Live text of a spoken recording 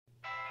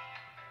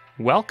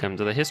Welcome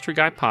to the History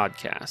Guy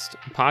Podcast,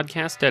 a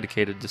podcast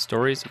dedicated to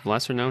stories of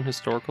lesser-known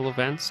historical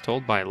events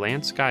told by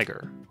Lance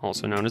Geiger,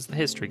 also known as the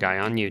History Guy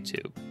on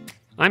YouTube.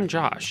 I'm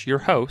Josh, your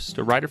host,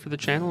 a writer for the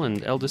channel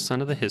and eldest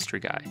son of the History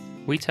Guy.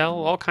 We tell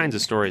all kinds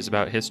of stories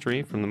about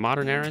history, from the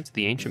modern era to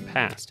the ancient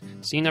past,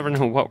 so you never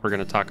know what we're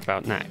going to talk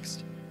about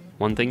next.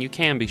 One thing you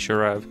can be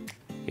sure of,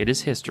 it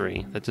is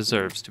history that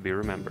deserves to be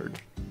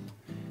remembered.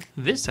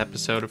 This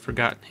episode of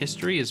Forgotten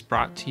History is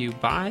brought to you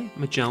by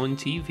Magellan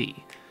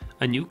TV,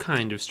 a new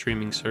kind of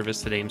streaming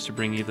service that aims to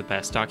bring you the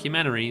best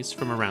documentaries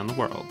from around the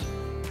world.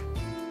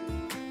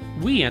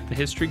 We at The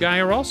History Guy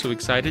are also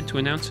excited to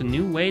announce a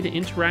new way to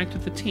interact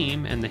with the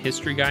team and the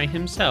History Guy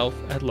himself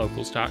at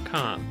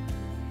locals.com.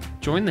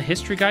 Join the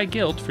History Guy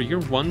Guild for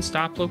your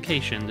one-stop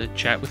location to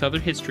chat with other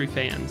history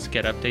fans,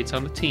 get updates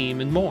on the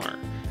team, and more.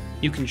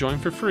 You can join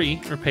for free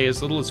or pay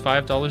as little as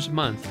 $5 a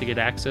month to get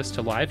access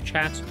to live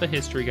chats with the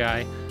History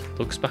Guy,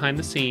 looks behind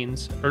the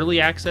scenes, early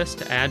access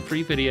to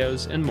ad-free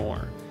videos, and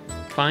more.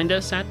 Find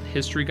us at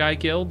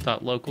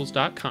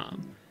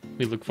historyGuyGuild.locals.com.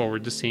 We look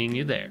forward to seeing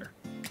you there.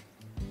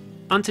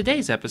 On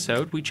today's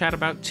episode, we chat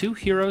about two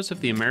heroes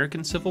of the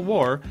American Civil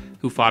War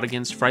who fought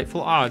against frightful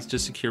odds to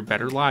secure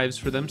better lives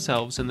for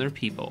themselves and their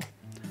people.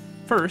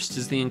 First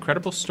is the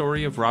incredible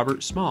story of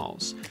Robert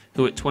Smalls,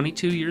 who at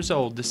 22 years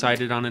old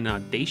decided on an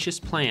audacious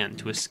plan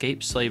to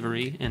escape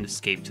slavery and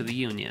escape to the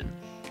Union.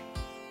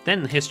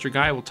 Then the History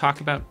Guy will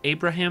talk about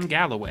Abraham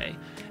Galloway,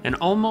 an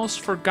almost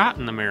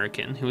forgotten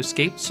American who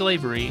escaped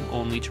slavery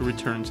only to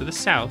return to the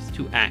South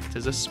to act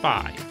as a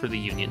spy for the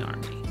Union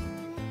Army.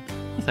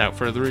 Without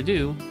further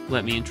ado,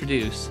 let me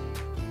introduce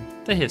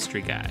the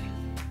History Guy.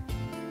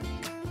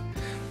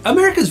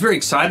 America's very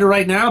excited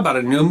right now about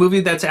a new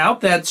movie that's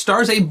out that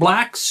stars a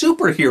black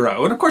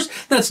superhero. And of course,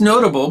 that's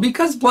notable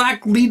because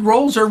black lead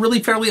roles are really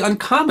fairly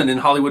uncommon in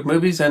Hollywood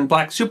movies, and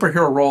black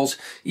superhero roles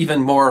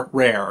even more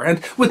rare. And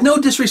with no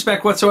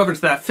disrespect whatsoever to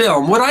that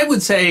film, what I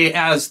would say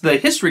as the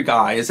History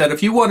Guy is that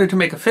if you wanted to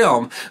make a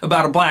film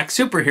about a black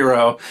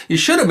superhero, you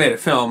should have made a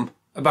film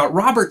about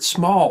Robert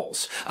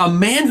Smalls, a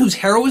man whose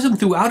heroism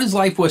throughout his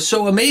life was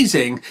so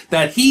amazing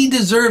that he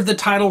deserved the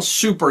title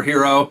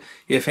superhero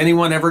if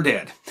anyone ever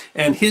did.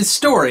 And his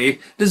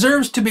story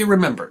deserves to be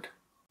remembered.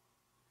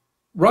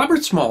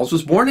 Robert Smalls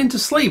was born into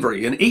slavery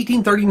in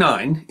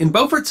 1839 in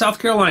Beaufort, South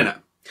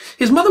Carolina.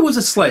 His mother was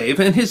a slave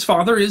and his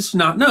father is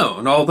not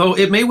known, although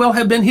it may well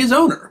have been his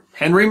owner,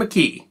 Henry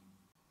McKee.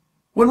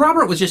 When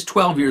Robert was just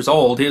 12 years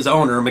old, his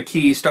owner,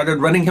 McKee, started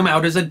running him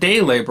out as a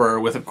day laborer,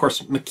 with, of course,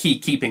 McKee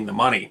keeping the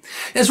money.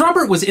 As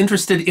Robert was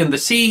interested in the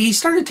sea, he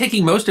started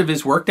taking most of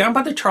his work down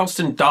by the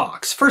Charleston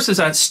docks, first as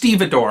a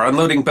stevedore,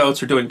 unloading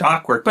boats or doing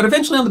dock work, but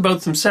eventually on the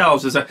boats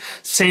themselves as a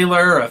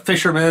sailor, a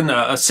fisherman,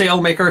 a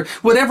sailmaker,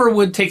 whatever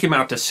would take him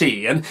out to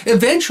sea. And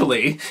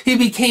eventually, he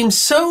became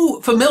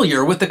so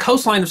familiar with the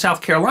coastline of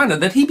South Carolina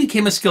that he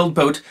became a skilled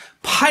boat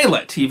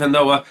pilot, even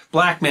though a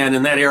black man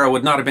in that era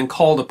would not have been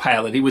called a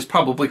pilot. He was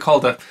probably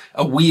called a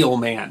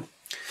wheelman.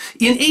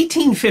 In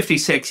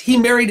 1856, he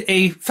married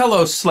a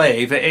fellow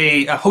slave,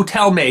 a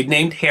hotel maid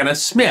named Hannah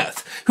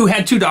Smith, who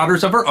had two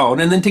daughters of her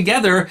own, and then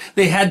together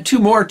they had two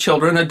more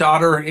children, a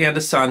daughter and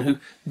a son who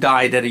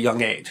died at a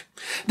young age.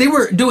 They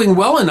were doing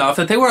well enough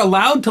that they were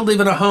allowed to live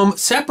in a home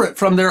separate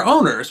from their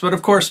owners, but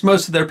of course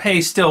most of their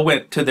pay still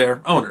went to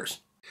their owners.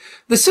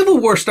 The Civil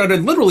War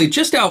started literally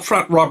just out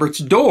front Robert's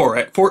door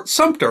at Fort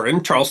Sumter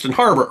in Charleston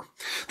Harbor.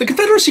 The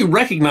Confederacy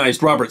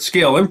recognized Robert's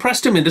skill and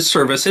pressed him into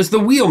service as the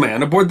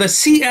wheelman aboard the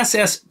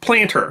CSS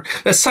Planter,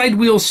 a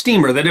side-wheel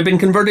steamer that had been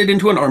converted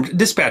into an armed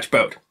dispatch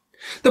boat.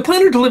 The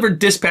Planter delivered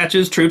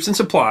dispatches, troops, and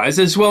supplies,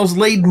 as well as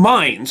laid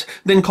mines,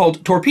 then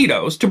called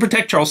torpedoes, to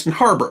protect Charleston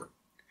Harbor.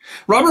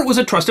 Robert was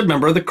a trusted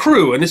member of the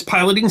crew, and his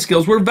piloting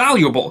skills were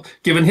valuable,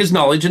 given his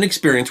knowledge and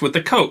experience with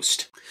the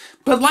coast.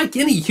 But like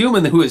any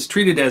human who is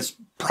treated as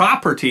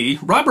property,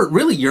 Robert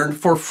really yearned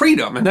for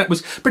freedom, and that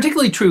was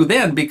particularly true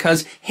then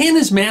because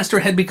Hannah's master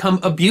had become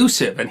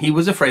abusive, and he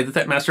was afraid that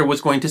that master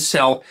was going to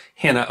sell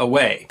Hannah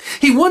away.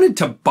 He wanted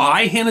to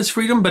buy Hannah's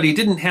freedom, but he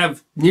didn't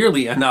have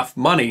nearly enough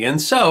money, and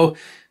so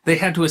they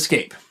had to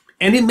escape.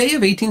 And in May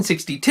of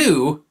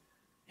 1862,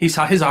 he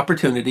saw his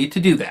opportunity to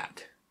do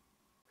that.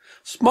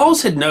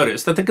 Smalls had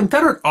noticed that the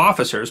Confederate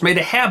officers made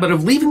a habit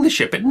of leaving the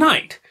ship at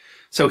night,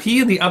 so he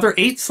and the other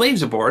 8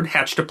 slaves aboard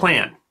hatched a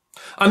plan.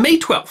 On May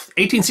 12,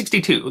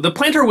 1862, the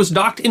Planter was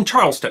docked in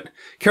Charleston,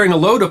 carrying a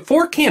load of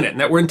 4 cannon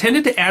that were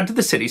intended to add to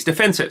the city's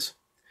defenses.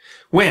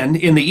 When,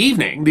 in the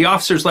evening, the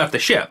officers left the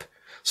ship,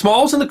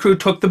 Smalls and the crew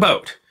took the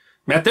boat,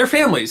 met their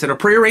families at a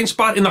prearranged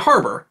spot in the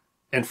harbor,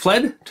 and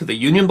fled to the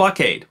Union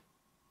blockade.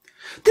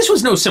 This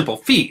was no simple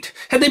feat.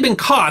 Had they been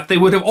caught, they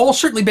would have all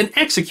certainly been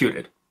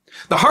executed.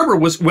 The harbor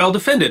was well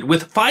defended,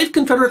 with 5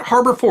 Confederate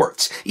harbor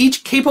forts,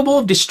 each capable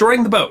of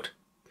destroying the boat.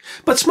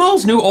 But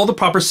Smalls knew all the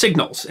proper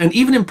signals, and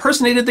even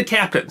impersonated the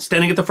captain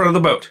standing at the front of the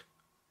boat.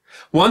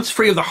 Once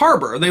free of the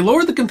harbor, they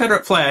lowered the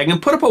Confederate flag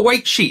and put up a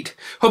white sheet,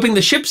 hoping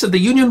the ships of the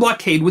Union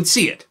blockade would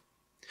see it.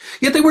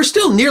 Yet they were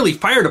still nearly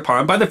fired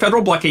upon by the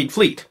Federal blockade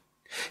fleet.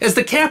 As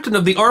the captain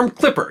of the armed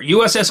clipper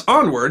USS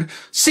Onward,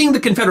 seeing the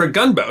Confederate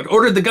gunboat,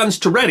 ordered the guns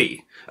to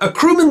ready, a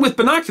crewman with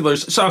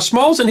binoculars saw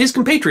Smalls and his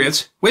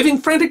compatriots waving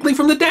frantically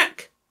from the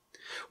deck.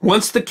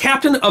 Once the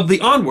captain of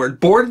the Onward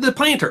boarded the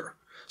planter,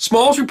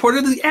 Smalls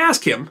reportedly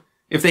asked him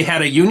if they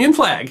had a Union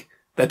flag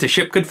that the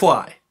ship could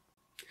fly.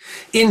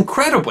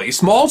 Incredibly,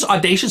 Smalls'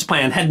 audacious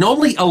plan had not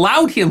only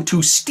allowed him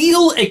to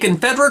steal a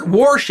Confederate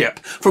warship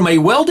from a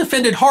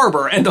well-defended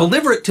harbor and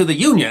deliver it to the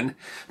Union,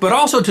 but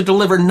also to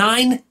deliver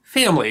 9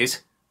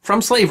 families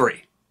from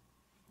slavery.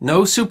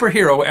 No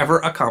superhero ever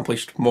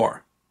accomplished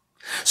more.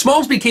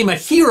 Smalls became a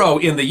hero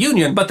in the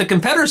Union, but the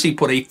Confederacy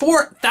put a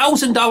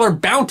 $4,000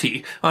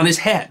 bounty on his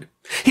head.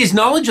 His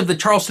knowledge of the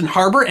Charleston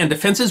harbor and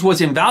defenses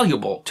was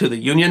invaluable to the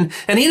Union,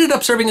 and he ended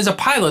up serving as a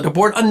pilot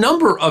aboard a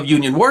number of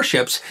Union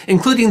warships,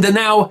 including the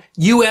now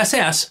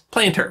USS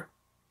Planter.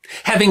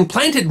 Having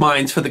planted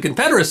mines for the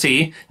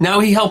Confederacy, now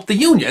he helped the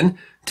Union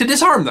to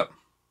disarm them.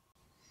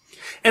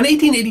 An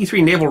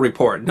 1883 naval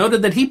report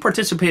noted that he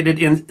participated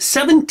in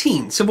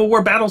 17 Civil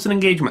War battles and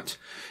engagements,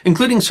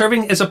 including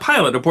serving as a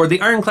pilot aboard the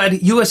ironclad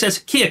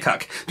USS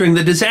Keokuk during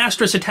the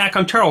disastrous attack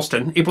on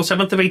Charleston, April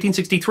 7th of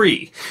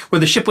 1863, where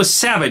the ship was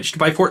savaged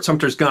by Fort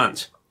Sumter's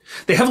guns.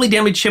 The heavily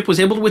damaged ship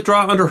was able to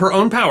withdraw under her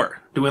own power,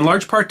 due in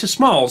large part to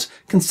Smalls'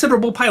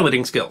 considerable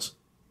piloting skills.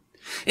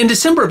 In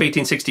December of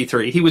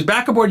 1863, he was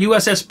back aboard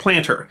USS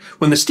Planter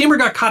when the steamer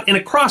got caught in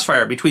a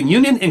crossfire between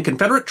Union and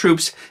Confederate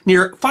troops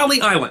near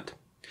Folly Island.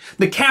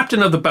 The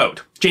captain of the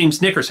boat,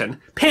 James Nickerson,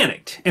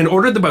 panicked and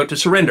ordered the boat to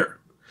surrender.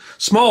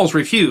 Smalls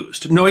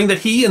refused, knowing that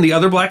he and the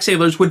other black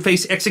sailors would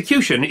face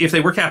execution if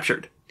they were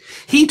captured.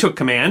 He took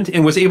command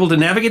and was able to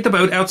navigate the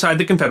boat outside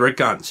the Confederate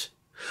guns.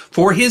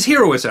 For his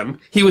heroism,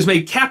 he was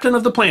made captain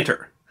of the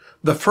Planter,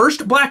 the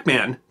first black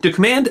man to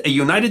command a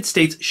United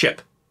States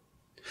ship.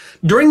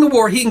 During the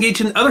war, he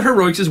engaged in other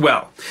heroics as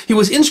well. He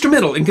was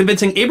instrumental in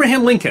convincing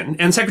Abraham Lincoln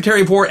and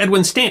Secretary of War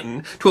Edwin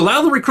Stanton to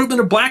allow the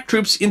recruitment of black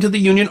troops into the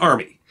Union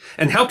Army,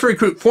 and helped to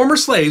recruit former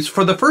slaves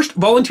for the 1st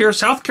Volunteer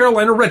South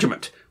Carolina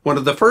Regiment, one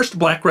of the first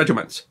black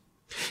regiments.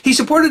 He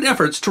supported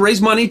efforts to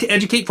raise money to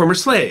educate former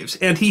slaves,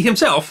 and he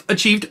himself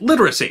achieved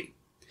literacy.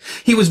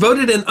 He was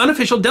voted an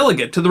unofficial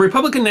delegate to the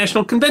Republican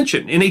National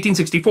Convention in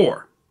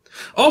 1864.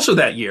 Also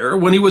that year,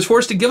 when he was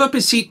forced to give up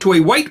his seat to a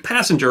white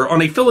passenger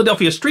on a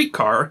Philadelphia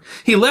streetcar,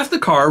 he left the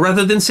car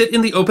rather than sit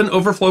in the open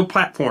overflow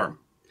platform.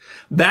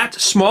 That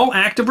small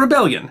act of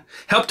rebellion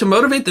helped to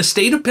motivate the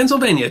state of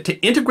Pennsylvania to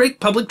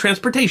integrate public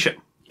transportation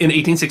in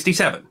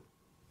 1867.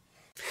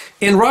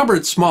 In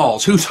Robert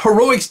Smalls, whose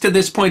heroics to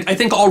this point I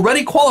think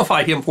already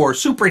qualify him for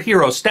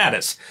superhero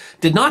status,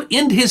 did not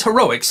end his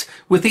heroics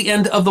with the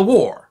end of the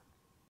war.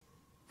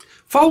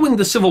 Following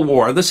the Civil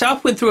War, the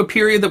South went through a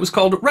period that was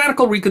called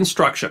Radical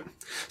Reconstruction.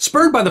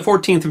 Spurred by the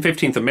 14th and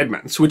 15th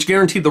Amendments, which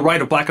guaranteed the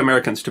right of black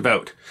Americans to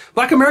vote,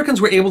 black Americans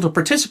were able to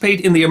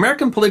participate in the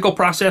American political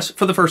process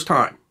for the first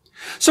time.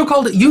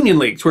 So-called Union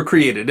Leagues were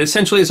created,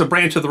 essentially as a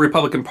branch of the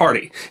Republican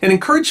Party, and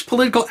encouraged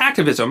political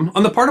activism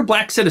on the part of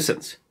black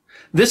citizens.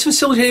 This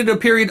facilitated a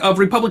period of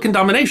Republican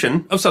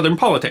domination of Southern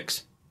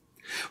politics.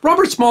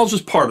 Robert Smalls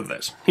was part of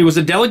this. He was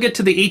a delegate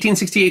to the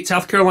 1868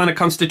 South Carolina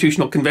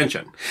Constitutional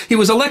Convention. He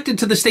was elected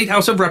to the State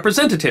House of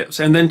Representatives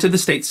and then to the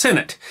State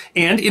Senate,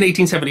 and in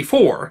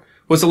 1874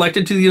 was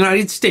elected to the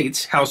United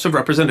States House of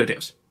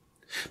Representatives.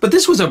 But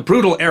this was a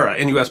brutal era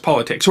in U.S.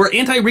 politics, where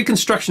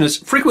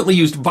anti-Reconstructionists frequently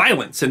used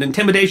violence and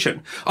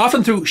intimidation,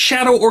 often through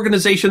shadow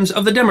organizations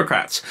of the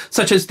Democrats,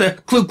 such as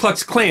the Ku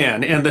Klux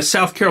Klan and the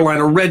South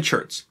Carolina Red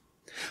Shirts.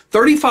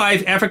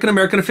 35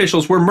 African-American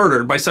officials were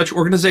murdered by such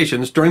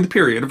organizations during the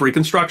period of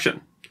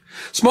Reconstruction.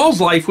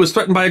 Smalls' life was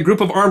threatened by a group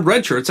of armed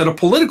red shirts at a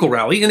political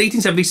rally in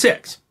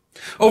 1876.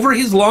 Over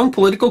his long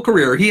political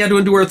career, he had to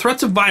endure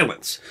threats of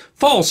violence,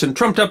 false and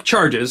trumped-up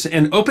charges,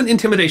 and open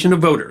intimidation of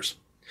voters.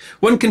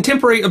 One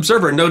contemporary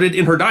observer noted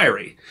in her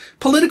diary,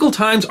 "Political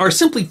times are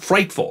simply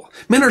frightful.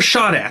 Men are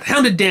shot at,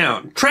 hounded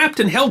down, trapped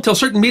and held till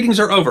certain meetings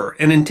are over,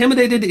 and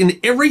intimidated in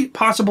every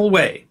possible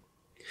way."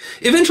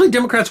 Eventually,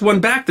 Democrats won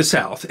back the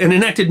South and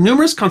enacted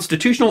numerous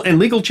constitutional and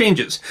legal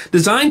changes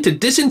designed to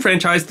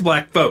disenfranchise the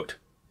black vote.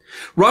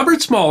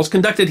 Robert Smalls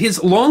conducted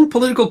his long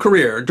political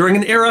career during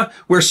an era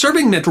where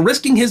serving meant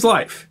risking his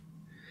life,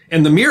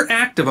 and the mere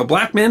act of a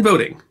black man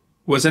voting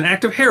was an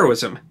act of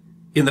heroism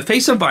in the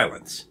face of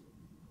violence.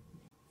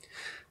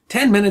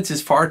 10 minutes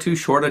is far too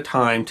short a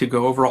time to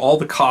go over all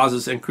the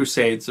causes and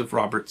crusades of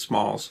Robert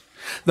Smalls.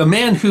 The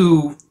man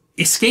who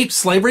escaped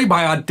slavery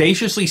by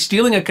audaciously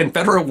stealing a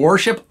Confederate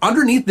warship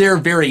underneath their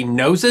very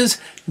noses,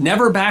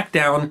 never backed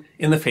down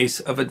in the face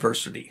of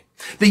adversity.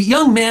 The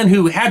young man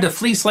who had to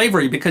flee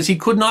slavery because he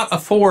could not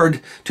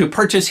afford to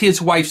purchase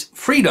his wife's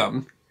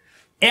freedom,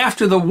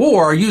 after the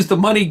war used the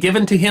money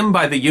given to him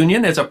by the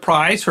Union as a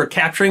prize for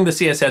capturing the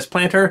CSS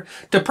Planter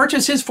to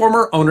purchase his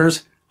former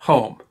owner's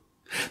home.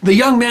 The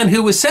young man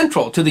who was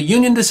central to the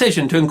Union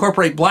decision to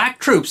incorporate black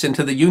troops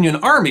into the Union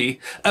Army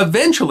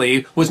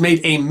eventually was made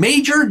a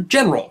major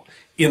general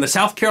in the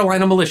South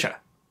Carolina militia.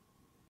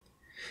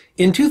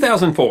 In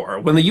 2004,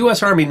 when the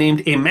U.S. Army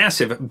named a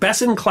massive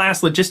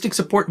Besson-class logistic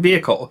support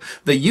vehicle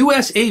the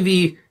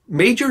USAV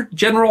Major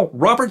General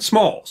Robert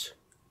Smalls,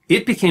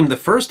 it became the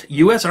first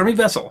U.S. Army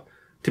vessel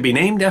to be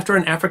named after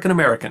an African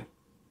American.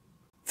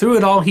 Through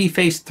it all, he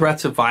faced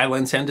threats of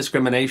violence and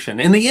discrimination.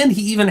 In the end,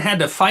 he even had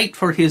to fight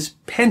for his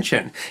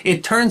pension.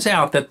 It turns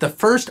out that the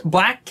first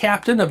black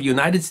captain of a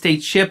United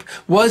States ship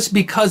was,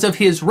 because of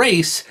his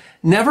race,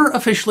 never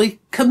officially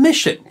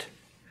commissioned.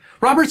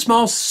 Robert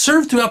Smalls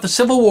served throughout the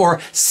Civil War,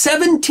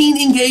 17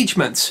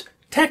 engagements,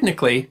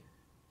 technically,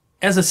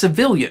 as a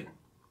civilian.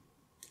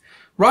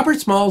 Robert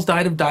Smalls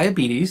died of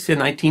diabetes in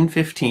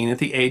 1915 at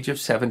the age of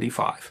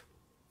 75.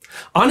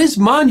 On his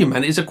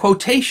monument is a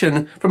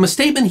quotation from a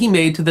statement he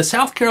made to the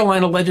South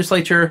Carolina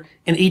legislature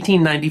in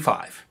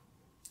 1895.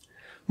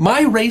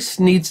 "My race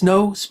needs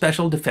no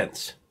special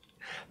defense.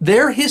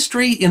 Their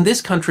history in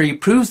this country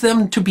proves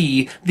them to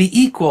be the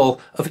equal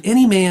of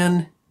any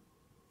man,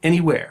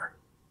 anywhere.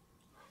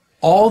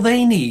 All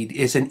they need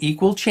is an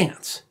equal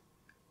chance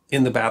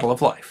in the battle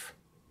of life."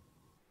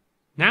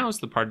 Now is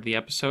the part of the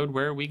episode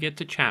where we get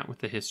to chat with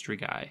the history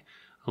guy.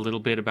 A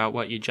little bit about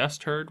what you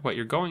just heard, what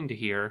you're going to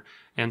hear,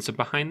 and some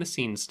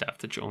behind-the-scenes stuff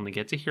that you only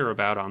get to hear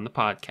about on the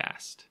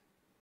podcast.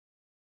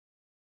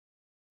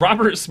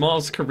 Robert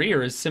Smalls'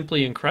 career is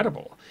simply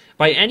incredible.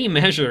 By any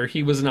measure,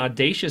 he was an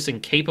audacious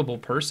and capable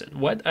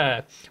person.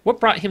 What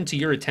brought him to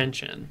your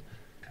attention?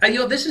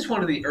 This is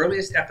one of the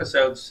earliest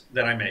episodes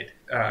that I made.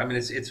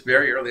 It's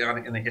very early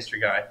on in the History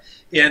Guy.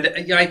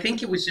 And I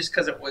think it was just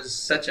because it was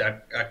such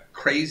a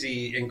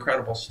crazy,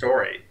 incredible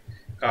story.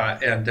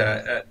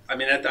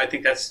 I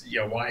think that's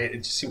why it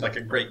just seemed like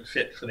a great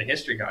fit for the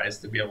History Guys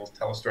to be able to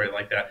tell a story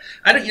like that.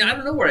 I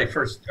don't know where I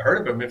first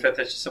heard of him. In fact,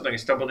 that's just something I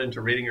stumbled into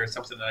reading or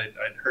something that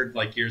I'd heard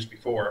like years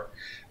before.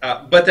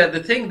 But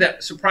the thing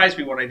that surprised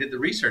me when I did the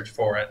research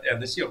for it,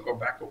 and this go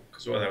back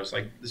because I was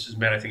like, this was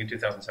made I think in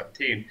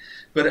 2017,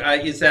 but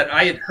is that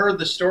I had heard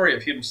the story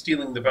of him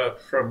stealing the boat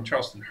from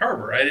Charleston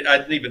Harbor. I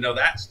didn't even know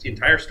that's the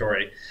entire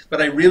story,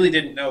 but I really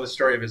didn't know the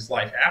story of his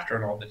life after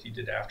and all that he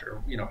did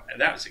after. And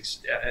that was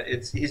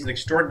he's an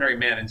extraordinary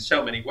man in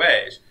so many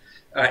ways.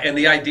 And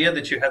the idea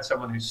that you had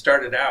someone who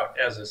started out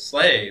as a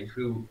slave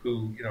who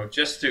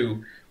just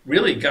through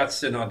really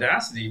guts and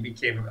audacity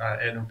became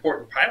an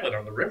important pilot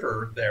on the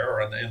river there, or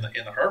in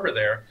the harbor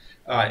there,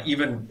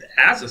 even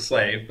as a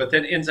slave, but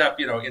then ends up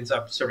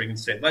serving in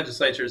state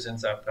legislatures,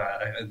 ends up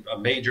a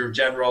major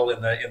general in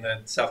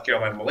the South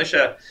Carolina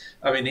militia.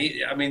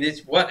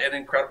 It's what an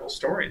incredible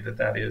story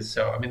that is.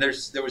 So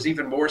there was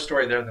even more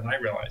story there than I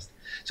realized.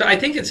 So I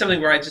think it's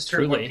something where I just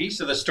heard one piece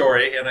of the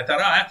story and I thought,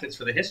 that fits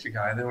for the History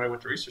Guy. And then when I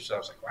went to research it, I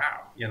was like,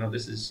 wow,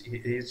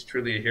 he's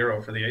truly a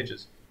hero for the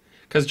ages.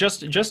 Because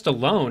just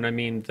alone,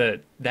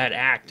 that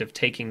act of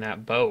taking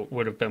that boat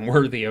would have been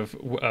worthy of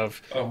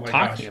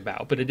talking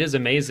about. But it is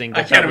amazing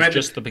that that was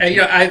just the beginning.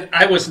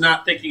 I was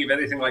not thinking of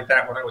anything like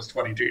that when I was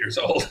 22 years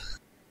old.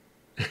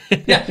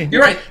 Yeah,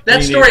 you're right.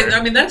 That story.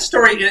 That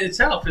story in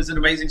itself is an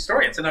amazing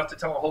story. It's enough to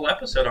tell a whole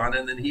episode on.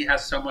 And then he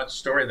has so much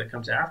story that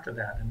comes after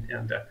that.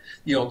 And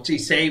he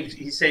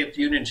saved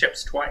Union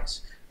ships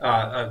twice.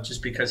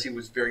 Just because he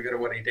was very good at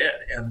what he did,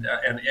 and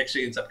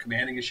actually ends up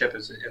commanding a ship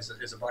as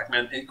a black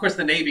man. And of course,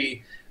 the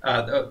Navy,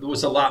 there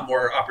was a lot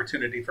more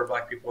opportunity for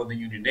black people in the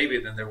Union Navy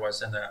than there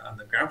was on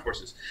the ground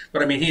forces.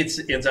 But he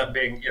ends up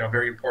being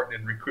very important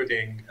in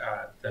recruiting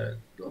the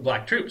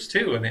black troops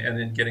too, and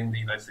then getting the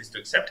United States to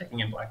accept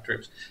taking in black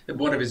troops. And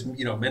one of his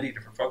many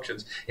different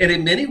functions. And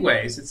in many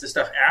ways, it's the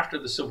stuff after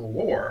the Civil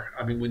War.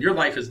 When your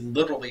life is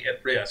literally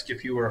at risk,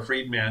 if you were a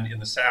freedman in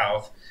the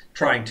South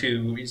trying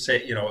to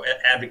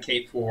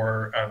advocate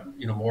for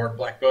more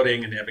black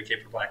voting and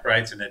advocate for black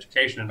rights and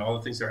education and all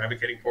the things they're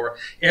advocating for.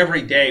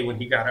 Every day when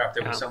he got out,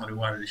 there was someone who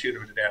wanted to shoot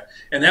him to death,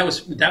 and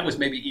that was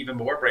maybe even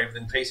more brave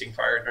than facing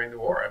fire during the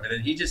war.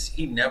 And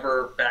he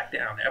never backed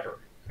down ever,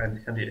 and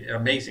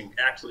amazing,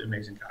 absolutely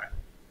amazing guy.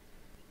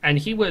 And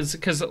he was,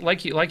 because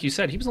like you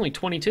said, he was only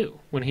 22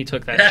 when he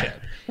took that ship,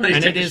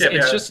 and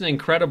it's just an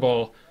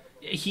incredible.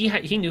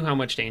 He knew how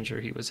much danger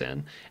he was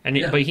in,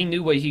 but he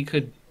knew what he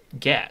could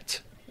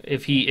get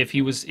if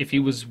he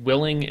was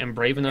willing and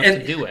brave enough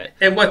to do it.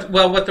 And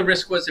what the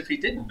risk was if he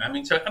didn't.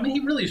 He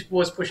really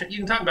was pushing. You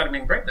can talk about him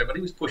being brave there, but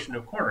he was pushing to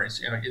a corner.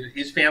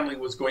 His family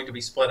was going to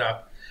be split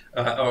up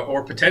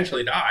or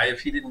potentially die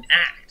if he didn't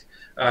act.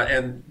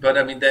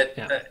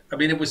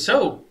 It was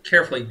so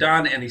carefully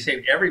done, and he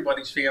saved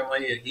everybody's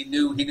family. He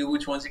knew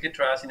which ones he could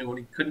trust. He knew what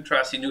he couldn't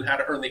trust. He knew how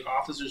to earn the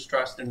officers'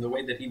 trust in the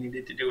way that he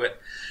needed to do it.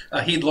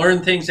 He'd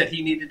learned things that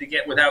he needed to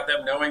get without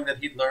them knowing that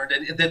he'd learned.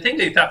 And the thing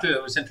they thought through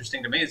that was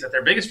interesting to me is that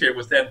their biggest fear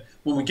was then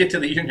when we get to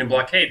the Union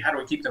blockade, how do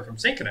we keep them from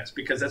sinking us?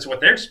 Because that's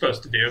what they're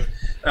supposed to do,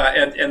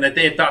 and that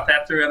they had thought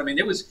that through. And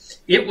it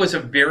was a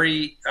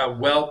very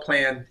well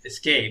planned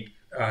escape.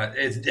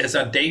 As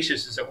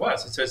audacious as it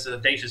was. It's as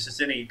audacious as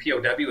any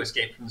POW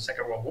escape from the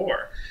Second World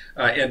War.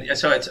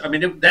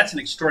 That's an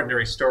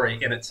extraordinary story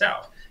in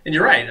itself. And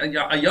you're right,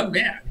 a young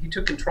man, he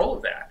took control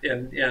of that.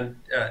 And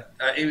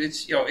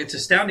it's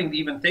astounding to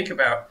even think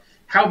about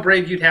how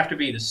brave you'd have to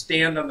be to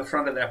stand on the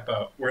front of that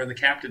boat wearing the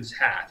captain's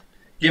hat,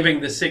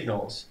 giving the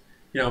signals,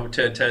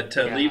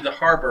 to leave the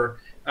harbor,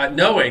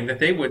 knowing that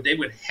they would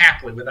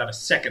happily, without a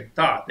second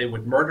thought, they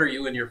would murder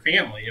you and your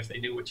family if they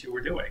knew what you were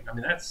doing.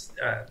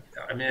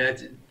 I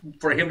mean,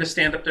 for him to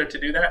stand up there to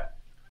do that.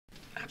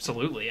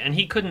 Absolutely, and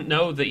he couldn't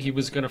know that he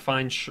was going to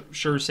find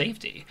sure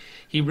safety.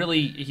 He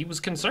was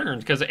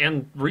concerned,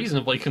 and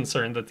reasonably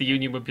concerned, that the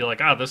Union would be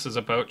like, this is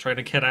a boat trying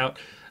to get out,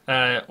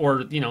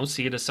 or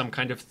see it as some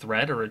kind of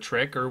threat or a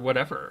trick or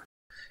whatever.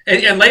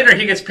 And later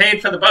he gets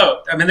paid for the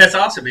boat. I mean, that's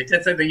awesome.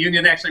 That's like the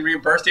Union actually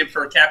reimbursed him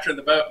for capturing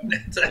the boat.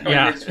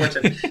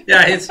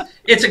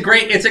 It's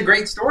a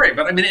great story.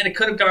 But I mean, and it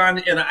could have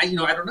gone. And I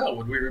don't know.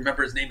 Would we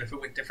remember his name if it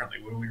went differently?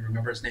 Would we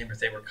remember his name if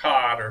they were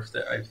caught or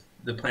if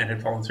the plan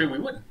had fallen through? We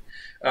wouldn't.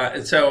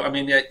 And so, I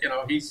mean,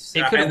 he's.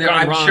 It could have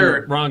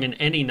gone wrong in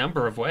any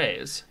number of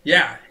ways.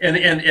 Yeah,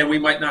 and we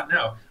might not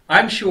know.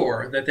 I'm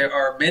sure that there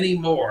are many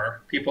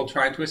more people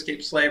trying to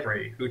escape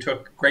slavery who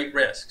took great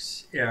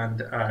risks,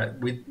 and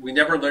we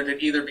never learned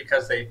it either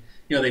because they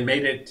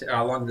made it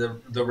along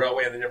the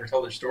railway and they never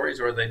told their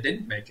stories, or they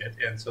didn't make it,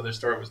 and so their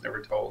story was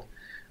never told.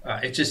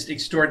 It's just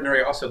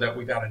extraordinary also that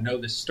we got to know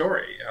this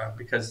story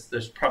because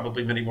there's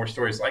probably many more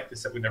stories like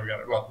this that we never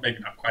got. Well, maybe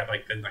not quite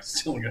like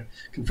stealing a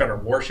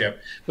Confederate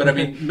warship, but I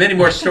mean many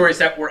more stories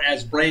that were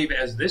as brave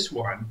as this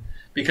one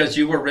because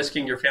you were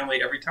risking your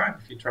family every time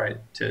if you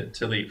tried to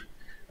leave.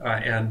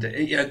 Up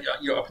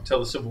until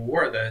the Civil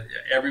War,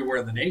 everywhere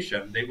in the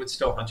nation, they would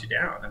still hunt you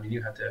down. I mean,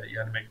 you had to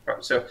make a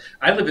problem. So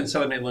I live in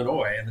southern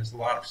Illinois, and there's a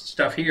lot of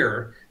stuff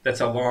here that's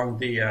along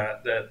the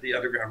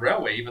Underground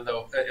Railway. Even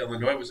though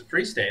Illinois was a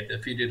free state, the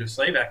Fugitive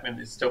Slave Act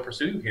is still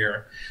pursued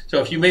here. So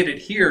if you made it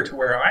here to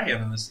where I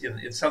am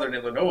in southern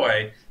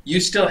Illinois, you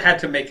still had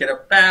to make it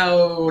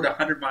about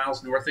 100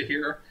 miles north of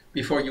here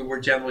before you were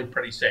generally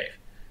pretty safe.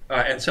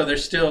 And so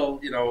there's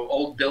still,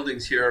 old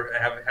buildings here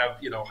have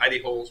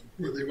hidey holes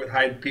where they would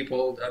hide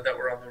people that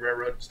were on the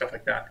railroad and stuff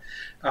like that.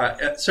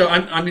 So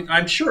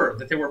I'm sure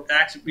that there were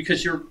acts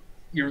because you're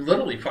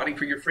literally fighting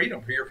for your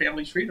freedom, for your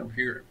family's freedom,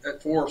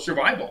 for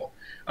survival.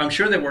 I'm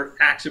sure there were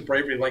acts of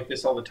bravery like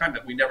this all the time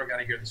that we never got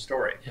to hear the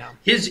story. Yeah.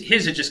 His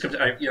it just comes,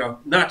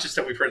 not just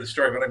that we've heard the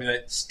story, but I mean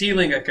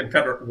stealing a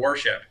Confederate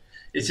warship.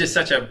 It's just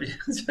he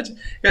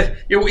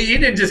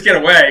didn't just get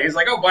away. He's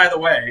like, oh, by the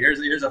way,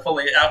 here's a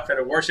fully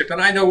outfitted warship,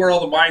 and I know where all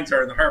the mines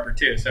are in the harbor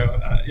too. So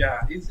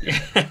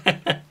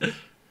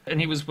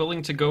and he was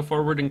willing to go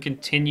forward and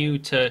continue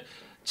to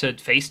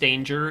face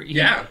danger.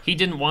 He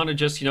didn't want to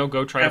just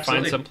go try to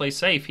find someplace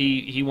safe.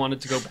 He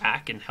wanted to go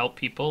back and help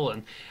people,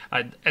 and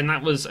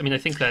that was, I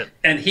think that.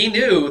 And he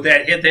knew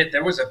that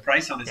there was a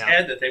price on his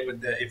head that they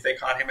would, if they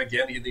caught him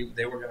again,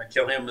 they were going to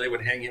kill him. They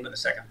would hang him in a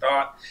second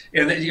thought.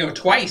 And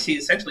twice he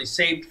essentially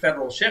saved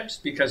federal ships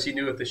because he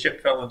knew if the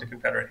ship fell into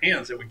Confederate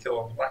hands, it would kill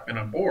all the black men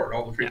on board,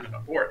 all the freedmen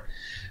on board.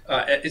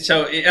 But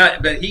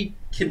he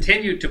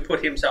continued to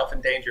put himself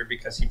in danger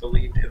because he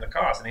believed in the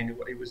cause, and he knew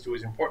what he was doing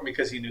was important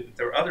because he knew that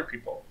there were other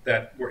people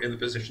that were in the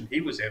position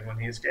he was in when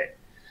he escaped.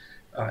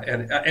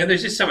 And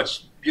there's just so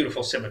much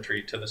beautiful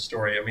symmetry to the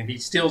story. I mean, he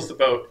steals the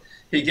boat,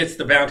 he gets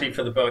the bounty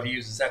for the boat, he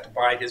uses that to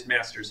buy his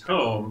master's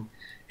home,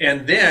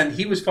 and then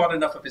he was fond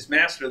enough of his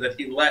master that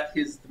he let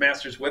the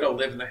master's widow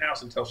live in the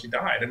house until she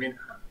died. I mean,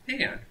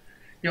 man.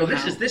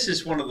 This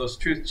is one of those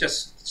truth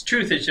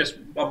is just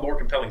a more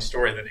compelling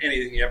story than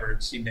anything you ever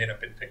see made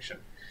up in fiction.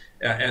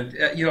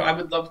 I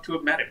would love to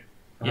have met him.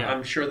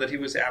 I'm sure that he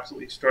was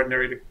absolutely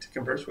extraordinary to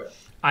converse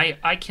with.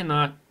 I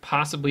cannot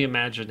possibly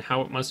imagine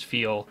how it must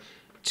feel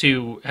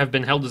to have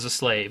been held as a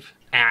slave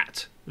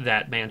at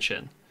that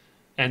mansion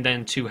and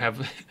then to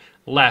have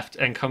left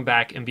and come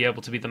back and be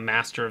able to be the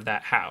master of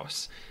that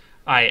house.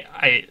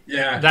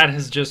 That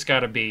has just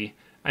got to be...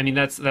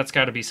 that's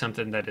got to be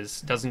something that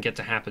doesn't get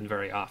to happen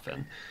very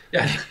often.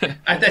 Yeah,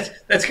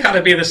 that's got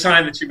to be the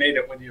sign that you made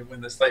it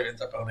when the slave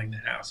ends up owning the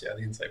house. Yeah,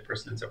 the enslaved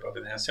person ends up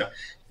owning the house. So,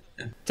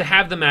 to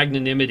have the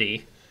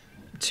magnanimity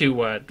to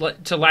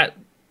let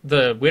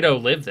the widow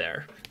live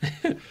there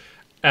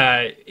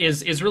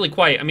is really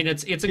quite.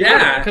 It's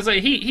incredible because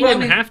he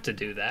didn't have to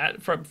do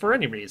that for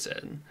any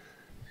reason.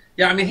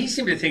 Yeah, he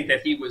seemed to think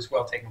that he was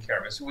well taken care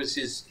of. It was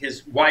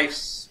his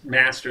wife's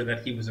master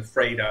that he was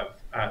afraid of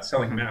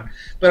selling him out.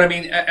 But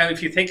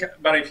if you think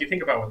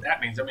about what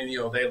that means,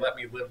 they let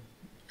me live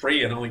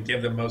free and only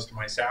give them most of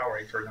my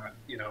salary for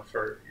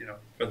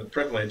the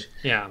privilege.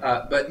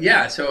 Yeah.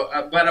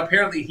 But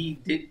apparently he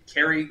did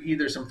carry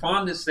either some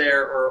fondness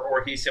there,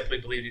 or he simply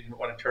believed he didn't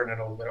want to turn an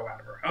old widow out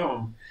of her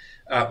home.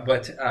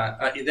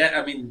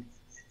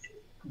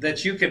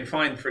 That you can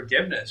find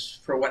forgiveness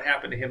for what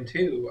happened to him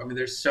too.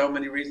 There's so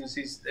many reasons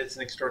it's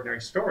an extraordinary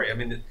story.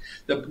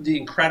 The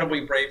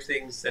incredibly brave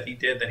things that he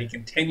did, that he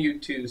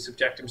continued to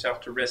subject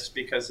himself to risks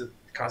because of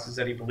causes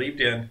that he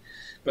believed in.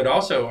 But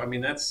also,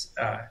 that's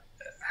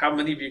how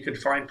many of you could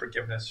find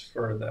forgiveness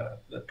for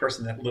the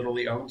person that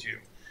literally owns you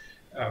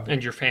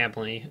and your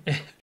family.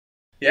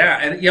 Yeah,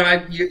 and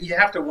you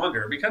have to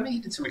wonder because he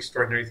did some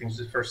extraordinary things.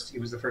 He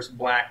was the first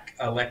black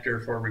elector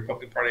for a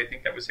Republican Party. I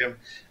think that was him,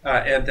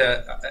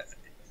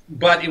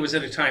 but it was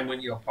at a time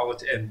when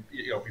and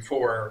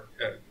before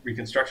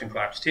Reconstruction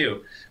collapsed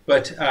too.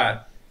 But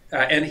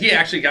and he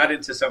actually got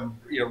into some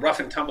rough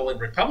and tumble in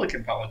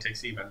Republican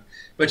politics even.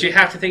 But you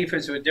have to think if it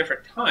was a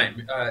different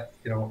time,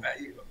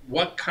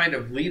 what kind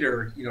of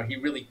leader he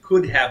really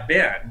could have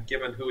been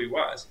given who he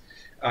was,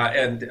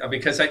 and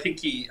because I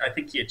think he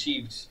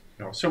achieved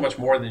so much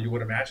more than you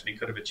would imagine he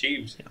could have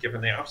achieved given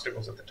the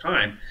obstacles at the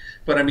time.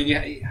 But I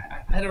mean,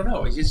 I don't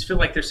know. I just feel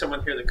like there's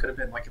someone here that could have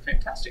been like a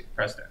fantastic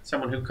president,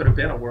 someone who could have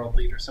been a world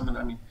leader,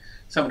 someone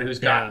who's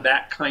got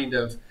that kind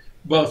of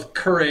both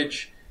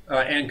courage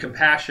and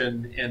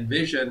compassion and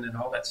vision and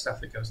all that stuff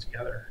that goes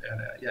together.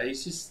 And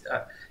he's just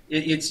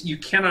it's you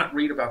cannot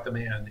read about the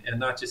man and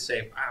not just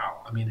say,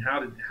 wow. I mean, how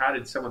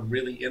did someone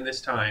really in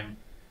this time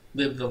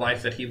live the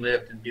life that he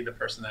lived and be the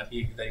person that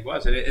he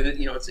was? And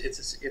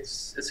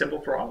it's a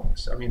symbol for all of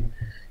us. I mean,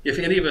 if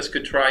any of us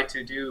could try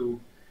to do,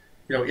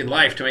 in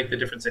life to make the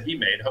difference that he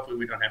made, hopefully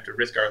we don't have to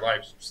risk our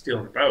lives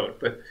stealing a boat.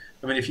 But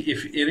I mean,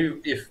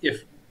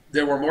 if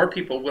there were more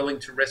people willing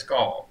to risk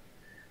all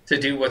to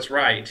do what's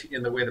right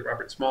in the way that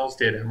Robert Smalls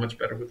did, how much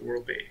better would the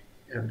world be?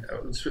 And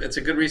it's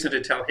a good reason to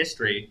tell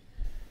history.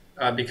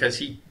 Because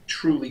he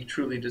truly,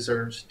 truly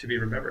deserves to be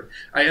remembered.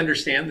 I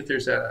understand that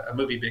there's a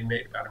movie being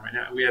made about him right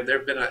now. There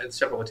have been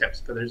several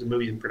attempts, but there's a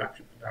movie in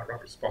production about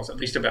Robert Smalls, at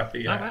least about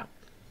the. Wow.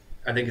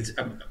 I think it's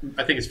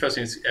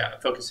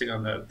focusing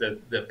on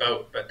the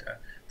boat, but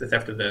the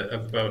theft of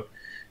the boat.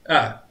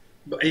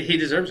 But he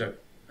deserves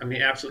it. I mean,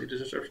 he absolutely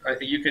deserves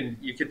it. You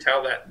can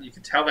tell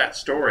that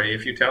story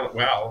if you tell it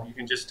well. You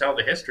can just tell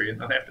the history and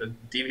not have to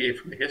deviate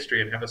from the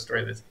history and have a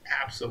story that's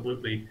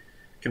absolutely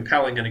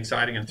compelling and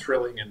exciting and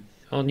thrilling and.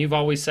 Well, and you've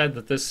always said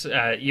that this.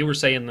 You were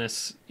saying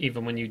this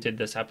even when you did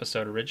this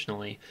episode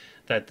originally,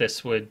 that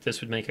this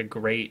would make a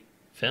great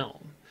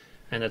film,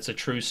 and it's a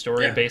true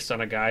story based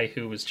on a guy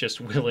who was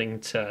just willing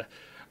to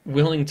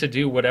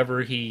do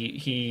whatever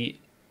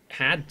he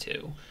had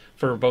to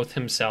for both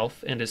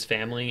himself and his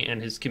family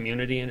and his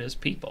community and his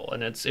people,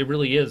 and it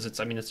really is.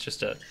 It's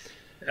just a.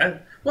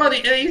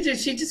 He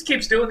just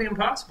keeps doing the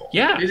impossible.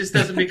 Yeah, he just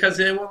doesn't because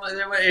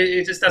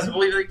he just doesn't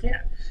believe that he can.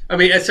 I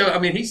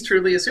mean, he's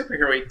truly a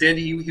superhero.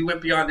 He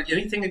went beyond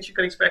anything that you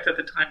could expect at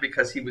the time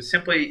because he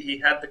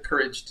had the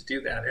courage to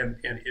do that, and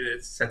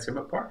it sets him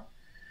apart.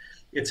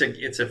 It's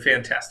a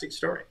fantastic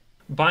story.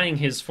 Buying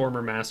his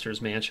former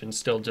master's mansion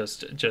still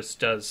just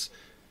does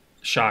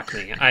shock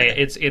me.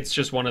 It's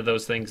just one of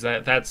those things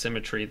that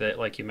symmetry that,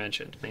 like you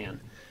mentioned, man.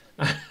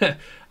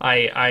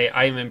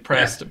 I'm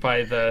impressed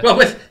by the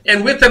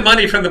with the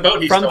money from the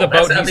boat he stole.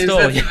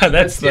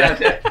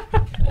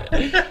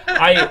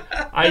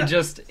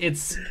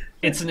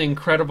 It's an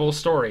incredible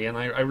story, and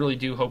I really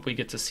do hope we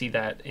get to see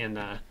that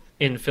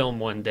in film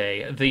one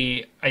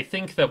day. I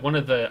think that one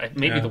of the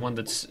the one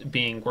that's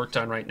being worked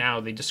on right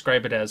now, they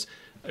describe it as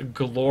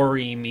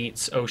Glory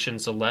meets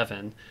Ocean's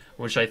 11,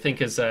 which I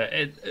think is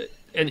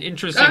an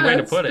interesting way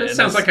to put it. It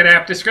sounds like an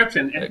apt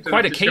description.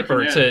 Quite a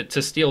caper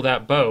to steal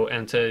that boat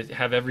and to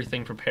have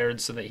everything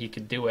prepared so that he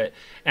could do it.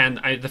 And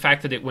the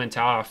fact that it went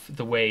off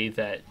the way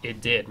that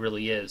it did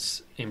really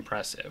is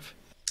impressive.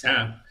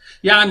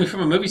 Yeah. I mean,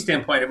 from a movie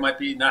standpoint, it might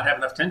be not have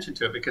enough tension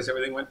to it because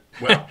everything went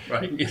well,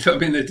 right? I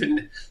mean, it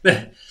didn't.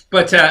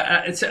 But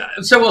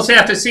so we'll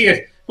have to see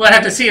it. We'll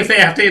have to see if they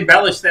have to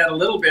embellish that a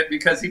little bit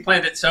because he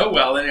planned it so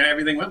well and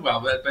everything went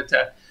well. But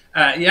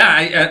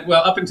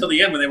up until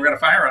the end when they were going to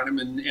fire on him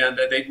and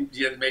they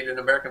made an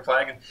American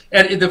flag.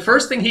 And the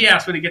first thing he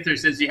asked when he gets there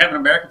says, "Do you have an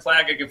American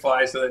flag I can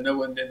fly so that no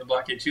one in the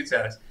blockade shoots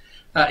at us?"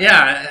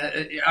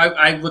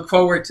 I look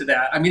forward to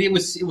that. I mean, it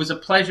was a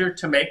pleasure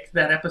to make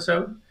that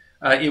episode.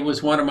 It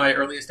was one of my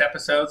earliest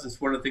episodes.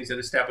 It's one of the things that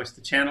established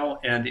the channel.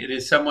 And it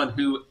is someone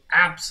who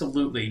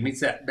absolutely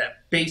meets that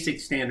basic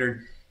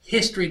standard.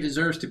 History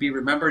deserves to be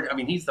remembered. I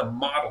mean, he's the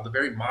model, the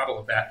very model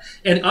of that.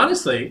 And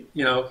honestly,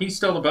 he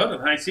stole a boat on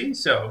the high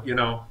seas. So,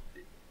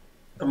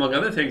 among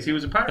other things, he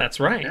was a pirate. That's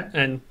right. Yeah?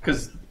 And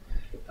because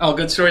all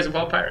good stories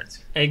involve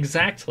pirates.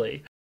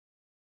 Exactly.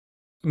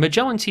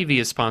 Magellan TV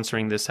is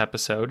sponsoring this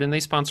episode, and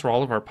they sponsor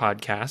all of our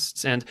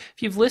podcasts. And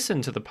if you've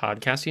listened to the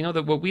podcast, you know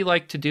that what we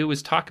like to do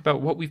is talk about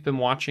what we've been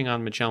watching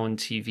on Magellan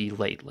TV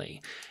lately.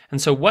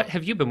 And so what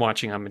have you been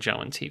watching on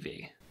Magellan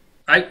TV?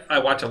 I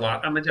watch a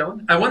lot on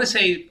Magellan. I want to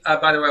say,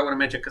 by the way, I want to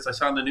mention, because I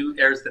saw in the new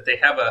airs that they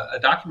have a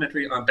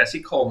documentary on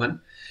Bessie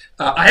Coleman.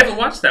 I haven't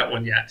watched that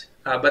one yet,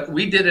 but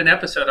we did an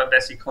episode on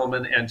Bessie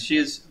Coleman, and she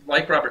is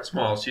like Robert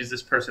Smalls. She's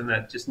this person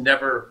that just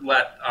never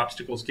let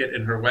obstacles get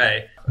in her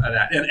way.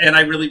 And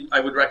I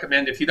would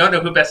recommend, if you don't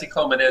know who Bessie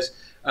Coleman is,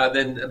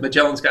 then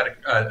Magellan's got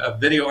a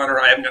video on her.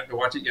 I haven't gotten to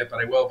watch it yet, but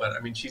I will. But I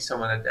mean, she's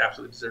someone that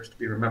absolutely deserves to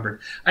be remembered.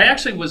 I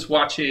actually was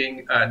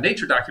watching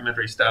nature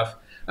documentary stuff.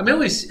 I mean,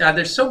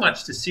 there's so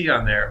much to see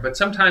on there, but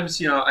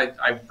sometimes,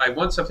 I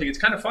want something, it's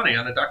kind of funny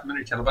on a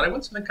documentary channel, but I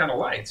want something kind of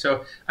light.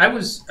 So I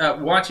was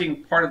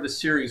watching part of the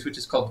series, which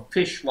is called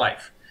Fish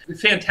Life.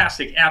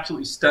 Fantastic,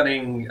 absolutely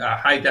stunning,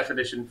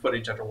 high-definition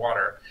footage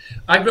underwater.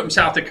 I grew up in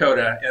South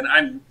Dakota,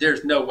 and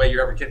there's no way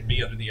you're ever getting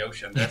me under the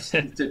ocean. That's,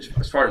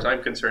 as far as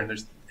I'm concerned,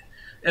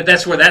 And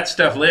that's where that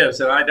stuff lives,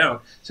 and I don't.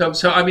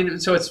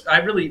 I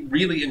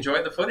really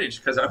enjoy the footage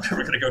because I'm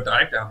never going to go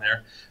dive down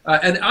there.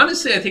 And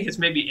honestly, I think it's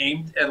maybe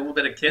aimed at a little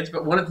bit of kids.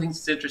 But one of the things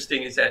that's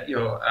interesting is that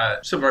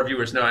some of our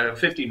viewers know I have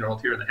a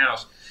 15-year-old here in the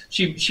house.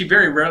 She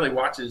very rarely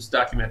watches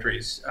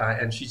documentaries,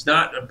 and she's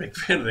not a big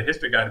fan of the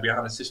History Guy, to be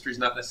honest. History's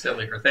not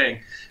necessarily her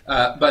thing,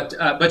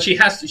 but she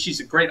has to. She's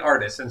a great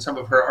artist, and some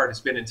of her art has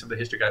been in some of the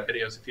History Guy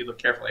videos if you look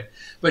carefully.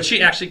 But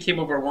she actually came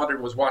over and wandered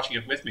and was watching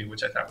it with me,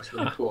 which I thought was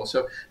really cool.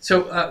 So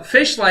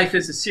Fish Life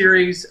is a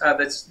series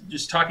that's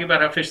just talking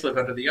about how fish live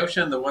under the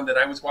ocean. The one that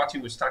I was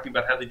watching was talking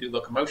about how they do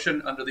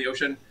locomotion under the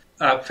ocean.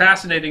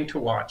 Fascinating to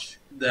watch.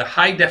 The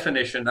high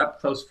definition, up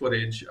close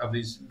footage of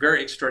these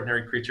very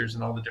extraordinary creatures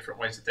and all the different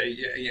ways that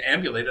they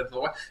ambulate under the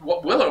water.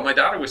 What Willow, my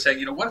daughter, was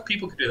saying, what if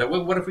people could do that?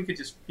 What if we could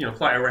just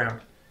fly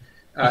around?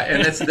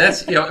 And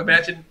that's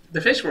imagine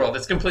the fish world.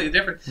 It's completely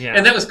different. Yeah.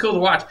 And that was cool to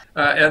watch.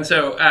 And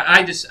so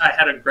I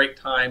had a great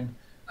time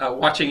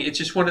watching. It's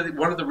just one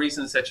of the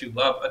reasons that you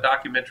love a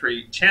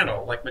documentary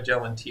channel like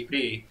Magellan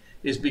TV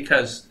is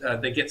because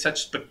they get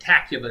such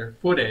spectacular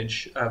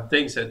footage of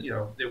things that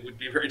it would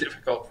be very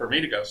difficult for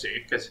me to go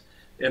see, because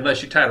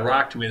unless you tied a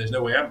rock to me, there's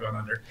no way I'm going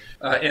under.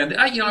 And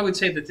I would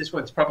say that this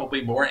one's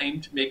probably more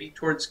aimed maybe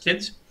towards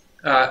kids.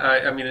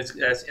 It's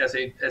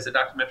as a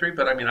documentary,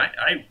 but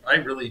I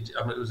really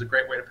it was a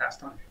great way to pass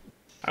time.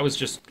 I was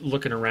just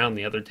looking around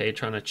the other day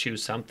trying to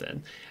choose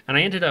something, and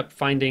I ended up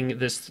finding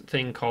this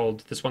one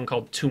called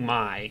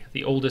Tumai,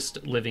 the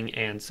oldest living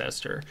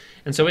ancestor.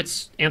 And so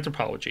it's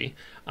anthropology.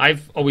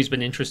 I've always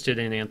been interested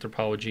in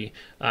anthropology.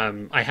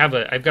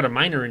 I've got a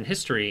minor in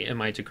history in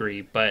my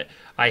degree, but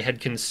I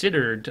had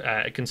considered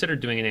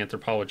doing an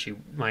anthropology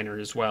minor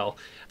as well,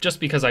 just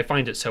because I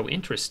find it so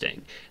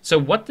interesting. So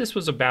what this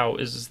was about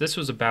is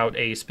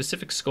a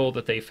specific skull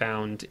that they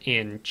found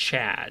in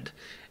Chad.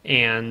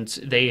 And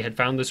they had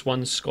found this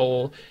one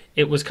skull.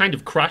 It was kind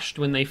of crushed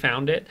when they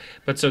found it,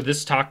 but so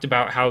this talked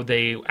about how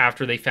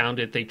after they found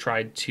it, they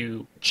tried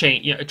to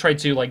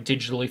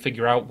digitally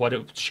figure out what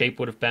its shape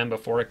would have been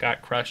before it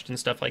got crushed and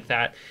stuff like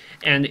that.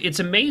 And it's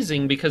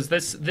amazing because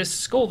this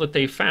skull that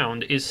they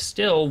found is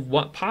still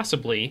what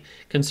possibly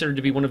considered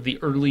to be one of the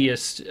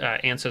earliest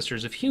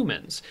ancestors of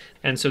humans.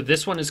 And so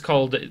this one is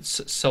called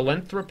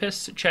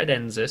Sahelanthropus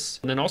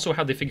chadensis, and then also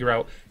how they figure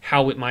out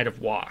how it might have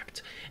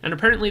walked. And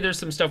apparently there's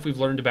some stuff we've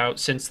learned about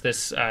since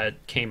this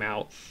came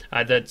out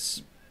that's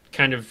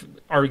kind of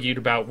argued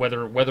about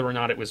whether or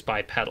not it was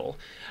bipedal.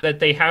 That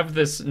they have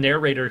this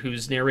narrator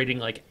who's narrating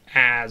like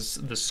as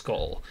the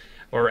skull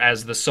or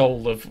as the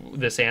soul of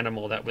this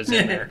animal that was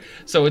in there.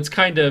 So it's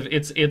kind of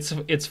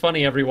it's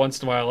funny every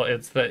once in a while.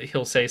 It's that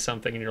he'll say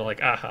something and you're like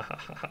ah ha ha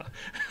ha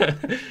ha.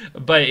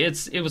 But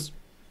it was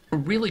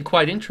really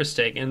quite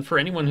interesting, and for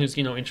anyone who's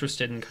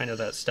interested in kind of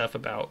that stuff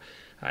about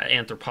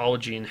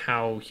anthropology and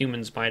how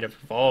humans might have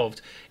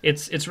evolved,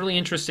 it's really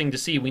interesting to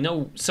see. We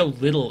know so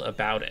little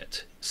about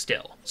it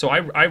still. So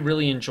I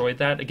really enjoyed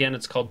that. Again,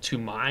 it's called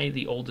Tumai,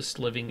 the oldest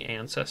living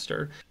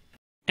ancestor.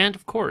 And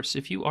of course,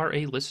 if you are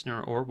a listener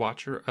or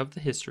watcher of The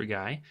History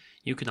Guy,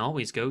 you can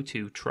always go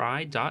to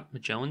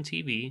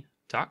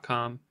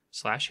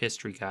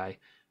try.magellantv.com/historyguy,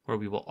 where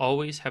we will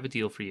always have a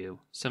deal for you.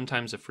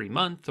 Sometimes a free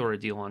month, or a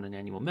deal on an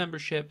annual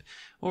membership,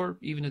 or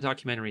even a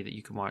documentary that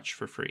you can watch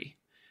for free.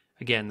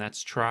 Again,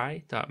 that's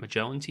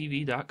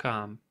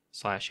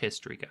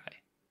try.magellantv.com/historyguy.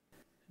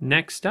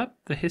 Next up,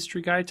 The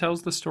History Guy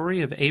tells the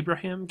story of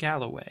Abraham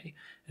Galloway,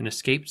 an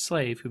escaped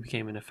slave who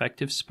became an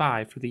effective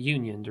spy for the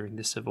Union during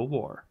the Civil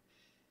War.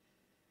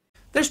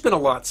 There's been a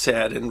lot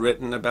said and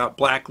written about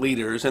black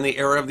leaders in the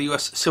era of the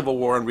U.S. Civil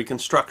War and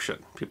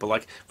Reconstruction, people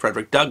like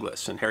Frederick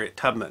Douglass and Harriet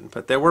Tubman,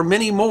 but there were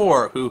many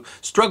more who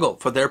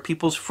struggled for their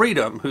people's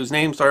freedom, whose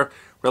names are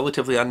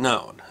relatively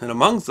unknown. And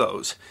among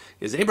those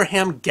is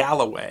Abraham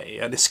Galloway,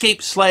 an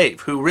escaped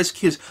slave who risked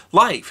his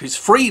life, his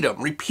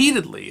freedom,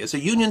 repeatedly as a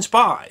Union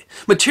spy,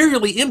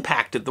 materially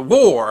impacted the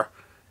war,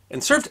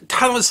 and served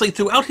tirelessly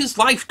throughout his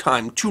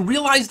lifetime to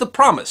realize the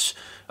promise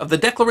of the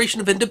Declaration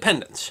of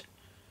Independence,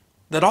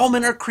 that all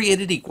men are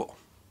created equal.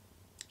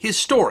 His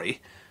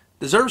story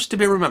deserves to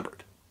be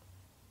remembered.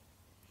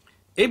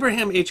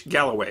 Abraham H.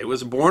 Galloway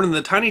was born in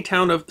the tiny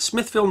town of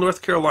Smithville,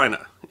 North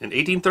Carolina, in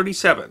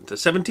 1837 to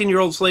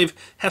 17-year-old slave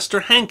Hester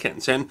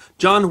Hankins and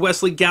John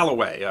Wesley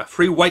Galloway, a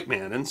free white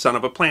man and son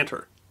of a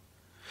planter.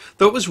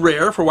 Though it was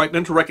rare for white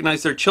men to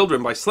recognize their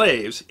children by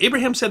slaves,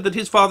 Abraham said that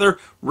his father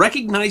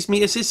recognized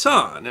me as his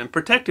son and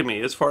protected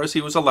me as far as he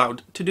was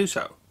allowed to do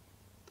so.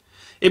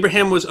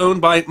 Abraham was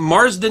owned by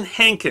Marsden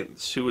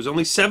Hankins, who was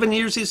only 7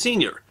 years his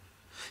senior.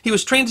 He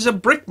was trained as a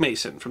brick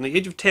mason from the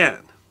age of 10.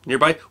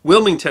 Nearby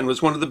Wilmington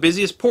was one of the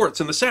busiest ports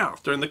in the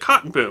South during the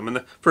cotton boom in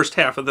the first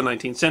half of the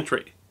 19th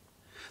century.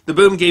 The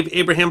boom gave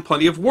Abraham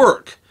plenty of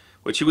work,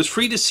 which he was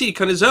free to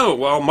seek on his own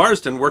while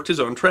Marsden worked his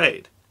own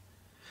trade.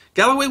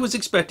 Galloway was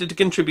expected to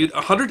contribute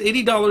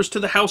 $180 to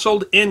the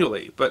household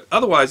annually, but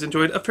otherwise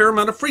enjoyed a fair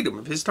amount of freedom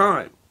of his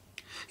time.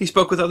 He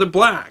spoke with other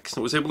blacks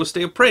and was able to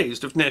stay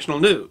appraised of national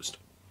news.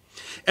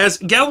 As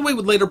Galloway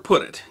would later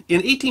put it,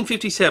 in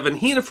 1857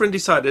 he and a friend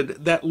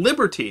decided that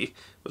liberty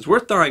was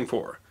worth dying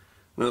for,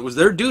 and and it was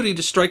their duty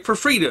to strike for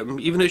freedom,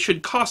 even if it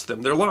should cost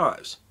them their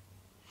lives.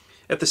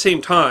 At the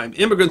same time,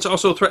 immigrants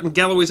also threatened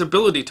Galloway's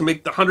ability to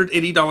make the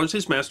 $180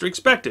 his master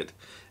expected,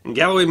 and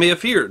Galloway may have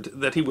feared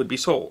that he would be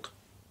sold.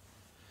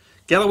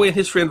 Galloway and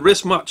his friend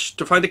risked much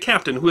to find a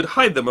captain who would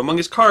hide them among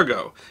his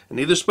cargo, and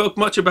neither spoke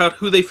much about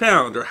who they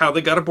found or how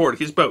they got aboard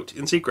his boat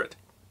in secret.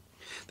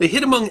 They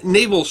hid among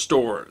naval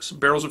stores,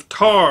 barrels of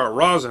tar,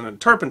 rosin,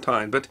 and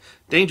turpentine, but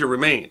danger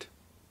remained.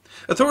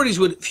 Authorities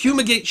would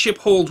fumigate ship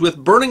holds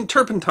with burning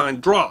turpentine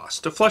dross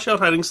to flush out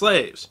hiding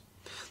slaves.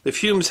 The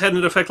fumes had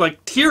an effect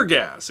like tear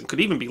gas and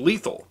could even be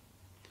lethal.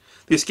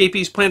 The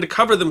escapees planned to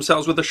cover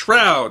themselves with a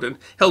shroud and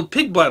held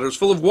pig bladders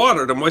full of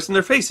water to moisten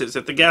their faces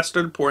if the gas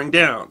started pouring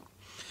down.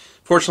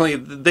 Fortunately,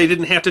 they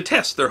didn't have to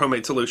test their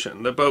homemade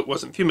solution. The boat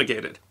wasn't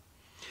fumigated.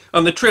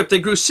 On the trip, they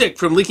grew sick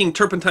from leaking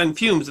turpentine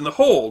fumes in the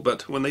hold,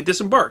 but when they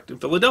disembarked in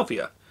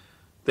Philadelphia,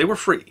 they were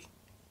free.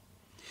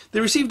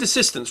 They received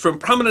assistance from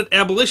prominent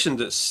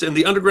abolitionists in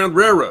the Underground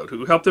Railroad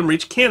who helped them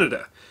reach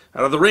Canada,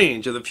 out of the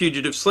range of the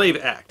Fugitive Slave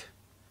Act.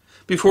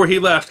 Before he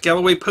left,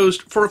 Galloway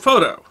posed for a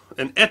photo,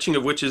 an etching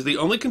of which is the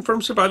only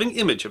confirmed surviving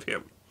image of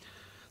him.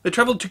 They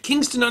traveled to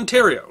Kingston,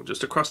 Ontario,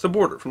 just across the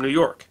border from New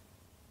York.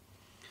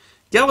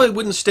 Galloway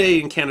wouldn't stay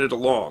in Canada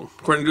long.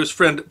 According to his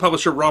friend,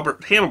 publisher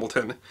Robert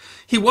Hamilton,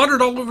 he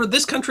wandered all over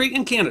this country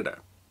and Canada.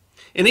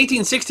 In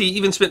 1860, he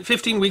even spent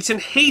 15 weeks in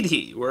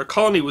Haiti, where a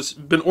colony was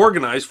been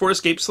organized for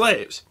escaped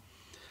slaves.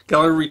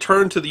 Galloway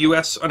returned to the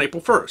U.S. on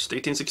April 1st,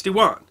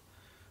 1861,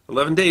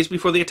 11 days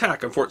before the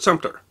attack on Fort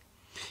Sumter.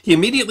 He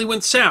immediately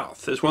went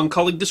south, as one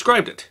colleague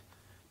described it,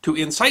 to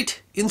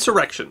incite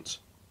insurrections.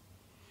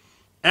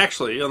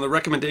 Actually, on the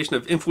recommendation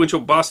of influential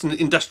Boston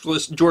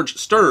industrialist George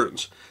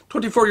Stearns,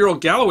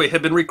 24-year-old Galloway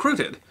had been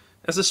recruited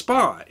as a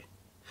spy.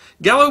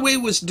 Galloway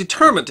was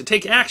determined to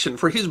take action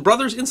for his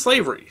brothers in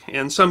slavery,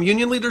 and some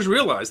Union leaders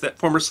realized that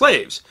former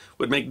slaves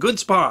would make good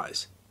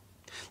spies.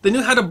 They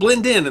knew how to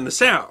blend in the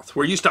South,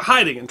 were used to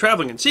hiding and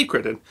traveling in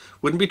secret, and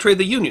wouldn't betray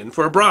the Union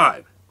for a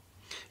bribe.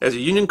 As a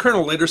Union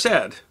colonel later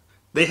said,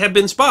 they had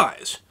been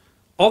spies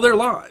all their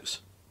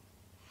lives.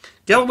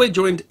 Galloway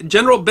joined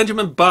General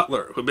Benjamin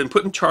Butler, who had been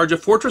put in charge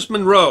of Fortress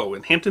Monroe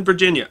in Hampton,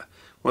 Virginia,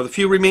 one of the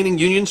few remaining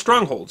Union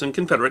strongholds in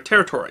Confederate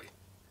territory.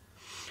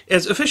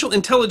 As official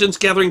intelligence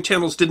gathering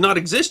channels did not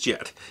exist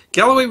yet,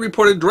 Galloway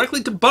reported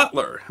directly to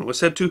Butler and was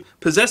said to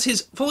possess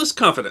his fullest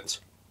confidence.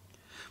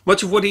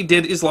 Much of what he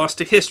did is lost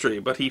to history,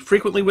 but he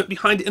frequently went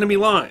behind enemy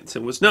lines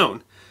and was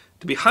known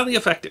to be highly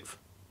effective.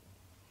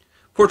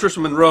 Fortress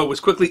Monroe was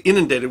quickly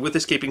inundated with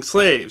escaping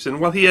slaves, and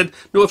while he had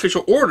no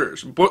official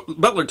orders,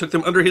 Butler took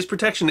them under his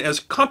protection as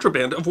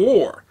contraband of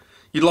war,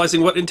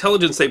 utilizing what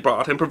intelligence they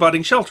brought and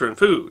providing shelter and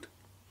food.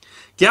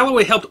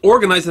 Galloway helped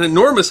organize an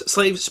enormous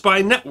slave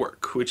spy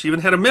network, which even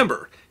had a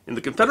member in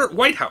the Confederate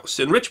White House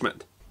in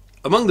Richmond.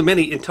 Among the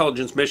many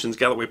intelligence missions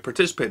Galloway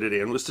participated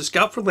in was to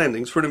scout for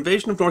landings for an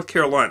invasion of North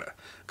Carolina,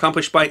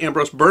 accomplished by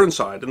Ambrose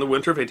Burnside in the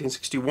winter of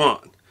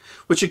 1861,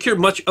 which secured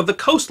much of the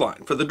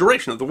coastline for the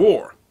duration of the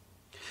war.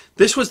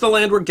 This was the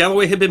land where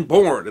Galloway had been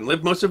born and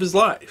lived most of his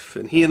life,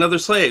 and he and other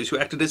slaves who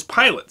acted as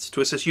pilots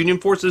to assist Union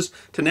forces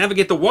to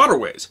navigate the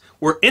waterways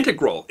were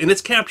integral in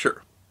its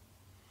capture.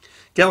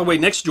 Galloway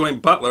next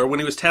joined Butler when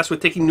he was tasked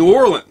with taking New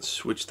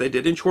Orleans, which they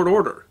did in short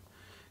order.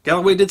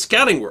 Galloway did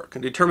scouting work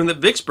and determined that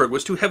Vicksburg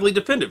was too heavily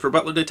defended for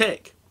Butler to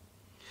take.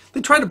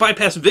 They tried to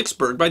bypass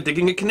Vicksburg by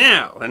digging a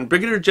canal, and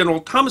Brigadier General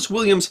Thomas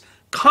Williams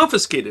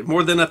confiscated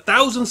more than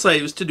 1,000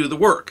 slaves to do the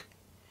work.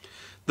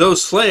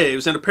 Those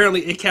slaves, and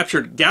apparently a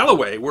captured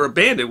Galloway, were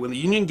abandoned when the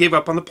Union gave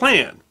up on the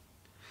plan.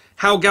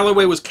 How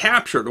Galloway was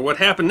captured or what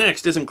happened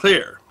next isn't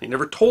clear. He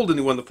never told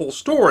anyone the full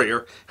story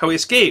or how he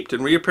escaped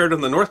and reappeared on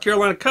the North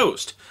Carolina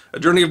coast, a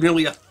journey of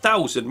nearly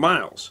 1,000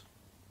 miles.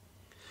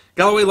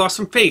 Galloway lost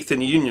some faith in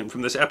the Union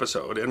from this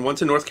episode, and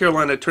once in North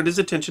Carolina turned his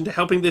attention to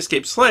helping the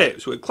escaped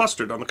slaves who had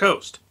clustered on the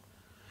coast.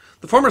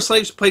 The former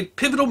slaves played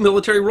pivotal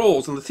military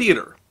roles in the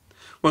theater.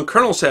 One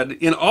colonel said,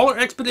 "In all our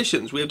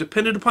expeditions we have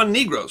depended upon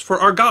Negroes for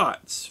our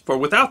gods, for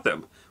without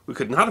them we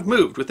could not have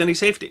moved with any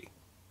safety."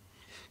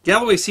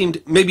 Galloway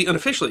seemed, maybe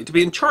unofficially, to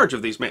be in charge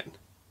of these men.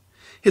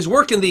 His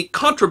work in the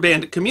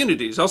contraband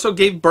communities also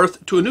gave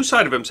birth to a new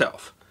side of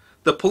himself,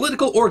 the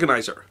political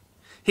organizer.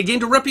 He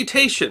gained a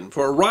reputation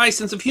for a wry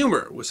sense of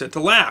humor, was said to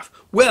laugh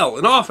well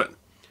and often.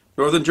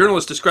 Northern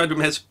journalists described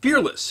him as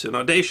fearless and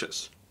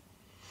audacious.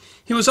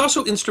 He was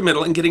also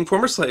instrumental in getting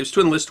former slaves to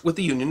enlist with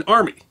the Union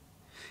Army.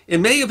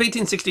 In May of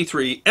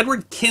 1863,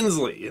 Edward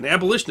Kinsley, an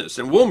abolitionist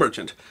and wool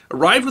merchant,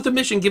 arrived with a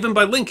mission given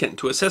by Lincoln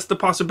to assess the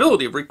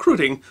possibility of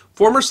recruiting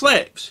former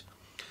slaves.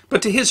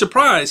 But to his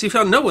surprise, he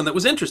found no one that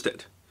was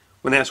interested.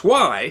 When asked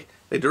why,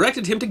 they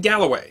directed him to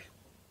Galloway.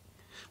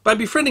 By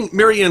befriending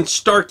Mary Ann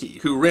Starkey,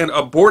 who ran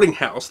a boarding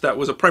house that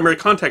was a primary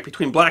contact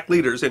between black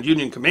leaders and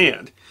Union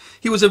command,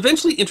 he was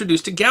eventually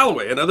introduced to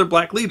Galloway and other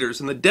black leaders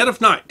in the dead of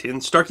night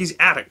in Starkey's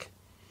attic.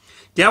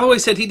 Galloway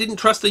said he didn't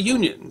trust the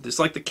Union,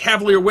 disliked the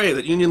cavalier way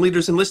that Union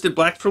leaders enlisted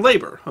blacks for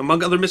labor,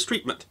 among other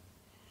mistreatment.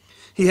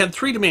 He had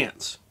 3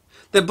 demands: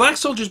 that black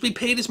soldiers be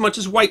paid as much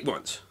as white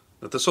ones,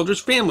 that the soldiers'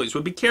 families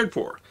would be cared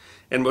for,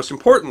 and most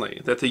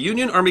importantly, that the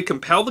Union Army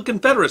compelled the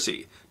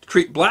Confederacy to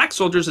treat black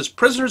soldiers as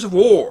prisoners of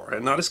war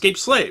and not escaped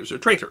slaves or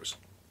traitors.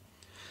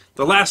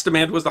 The last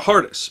demand was the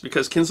hardest,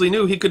 because Kinsley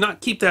knew he could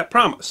not keep that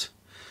promise.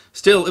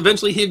 Still,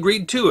 eventually he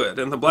agreed to it,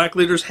 and the black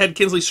leaders had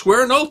Kinsley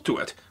swear an oath to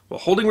it while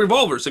holding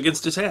revolvers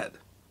against his head.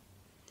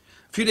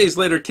 A few days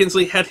later,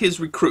 Kinsley had his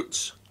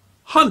recruits,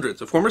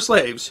 hundreds of former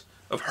slaves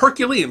of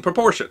Herculean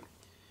proportion.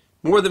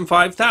 More than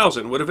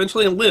 5,000 would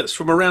eventually enlist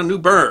from around New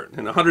Bern,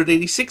 and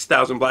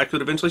 186,000 blacks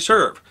would eventually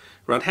serve,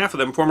 around half of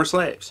them former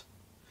slaves.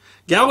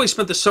 Galloway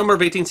spent the summer of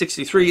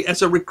 1863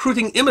 as a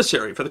recruiting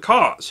emissary for the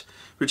cause,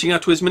 reaching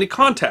out to his many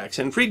contacts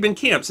in freedmen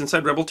camps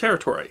inside rebel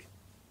territory.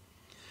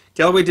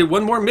 Galloway did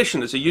one more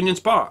mission as a Union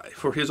spy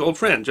for his old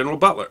friend, General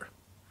Butler.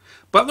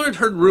 Butler had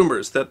heard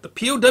rumors that the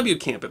POW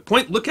camp at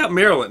Point Lookout,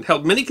 Maryland,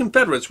 held many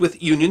Confederates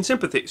with Union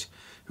sympathies,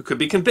 who could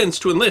be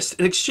convinced to enlist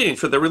in exchange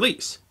for their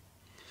release.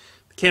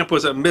 The camp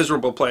was a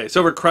miserable place,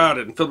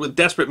 overcrowded and filled with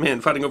desperate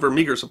men fighting over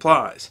meager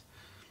supplies.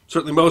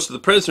 Certainly most of the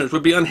prisoners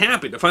would be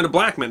unhappy to find a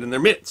black man in their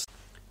midst.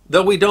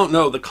 Though we don't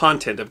know the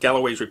content of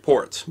Galloway's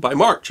reports, by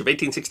March of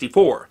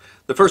 1864,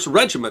 the first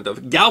regiment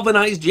of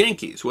galvanized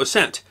Yankees was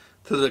sent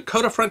to the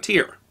Dakota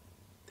frontier.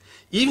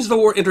 Even as the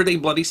war entered a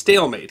bloody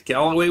stalemate,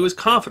 Galloway was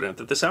confident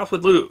that the South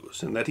would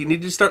lose and that he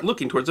needed to start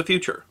looking towards the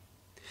future.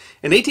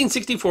 In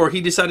 1864, he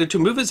decided to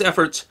move his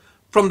efforts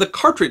from the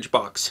cartridge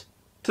box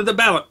to the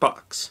ballot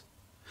box.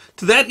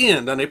 To that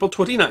end, on April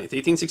 29,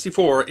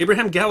 1864,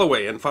 Abraham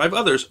Galloway and 5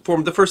 others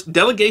formed the first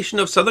delegation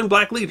of Southern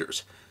black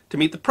leaders to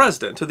meet the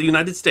President of the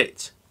United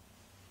States.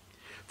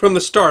 From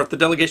the start, the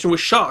delegation was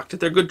shocked at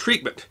their good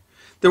treatment.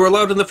 They were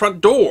allowed in the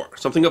front door,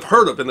 something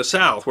unheard of in the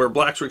South, where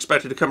blacks were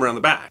expected to come around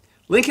the back.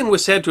 Lincoln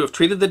was said to have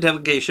treated the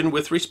delegation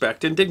with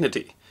respect and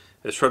dignity.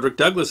 As Frederick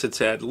Douglass had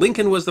said,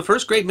 Lincoln was the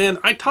first great man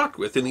I talked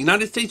with in the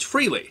United States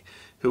freely,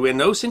 who in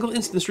no single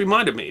instance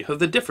reminded me of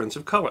the difference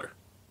of color.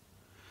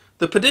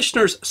 The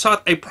petitioners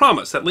sought a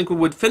promise that Lincoln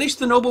would finish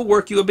the noble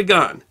work you have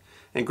begun,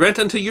 and grant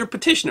unto your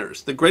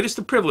petitioners the greatest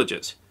of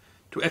privileges,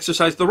 to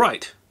exercise the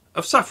right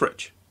of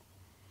suffrage.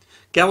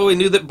 Galloway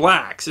knew that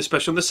blacks,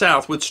 especially in the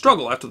South, would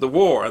struggle after the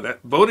war, and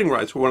that voting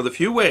rights were one of the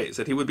few ways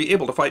that he would be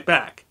able to fight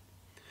back.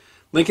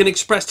 Lincoln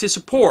expressed his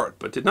support,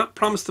 but did not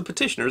promise the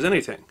petitioners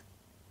anything.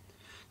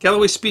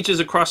 Galloway's speeches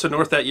across the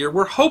North that year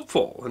were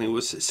hopeful, and he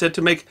was said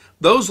to make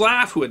those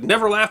laugh who had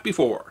never laughed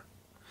before.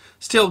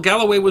 Still,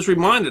 Galloway was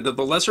reminded of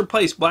the lesser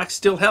place blacks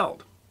still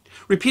held.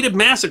 Repeated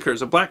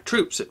massacres of black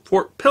troops at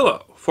Fort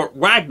Pillow, Fort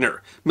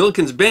Wagner,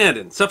 Milliken's Bend,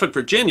 and Suffolk,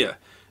 Virginia,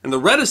 and the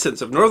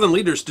reticence of Northern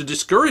leaders to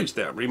discourage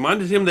them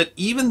reminded him that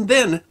even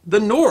then the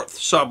North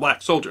saw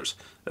black soldiers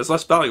as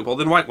less valuable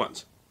than white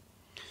ones.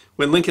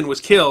 When Lincoln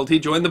was killed, he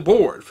joined the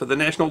board for the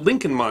National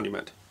Lincoln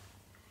Monument.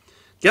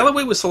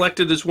 Galloway was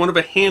selected as one of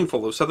a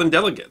handful of Southern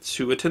delegates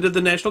who attended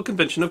the National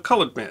Convention of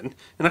Colored Men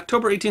in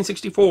October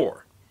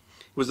 1864.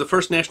 It was the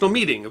first national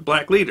meeting of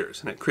black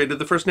leaders, and it created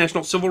the first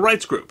national civil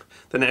rights group,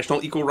 the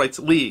National Equal Rights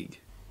League.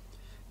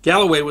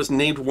 Galloway was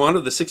named one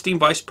of the 16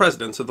 vice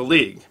presidents of the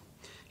League.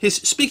 His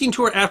speaking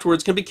tour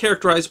afterwards can be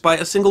characterized by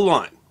a single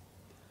line: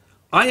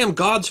 "I am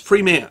God's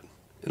free man,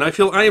 and I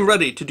feel I am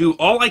ready to do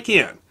all I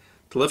can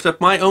to lift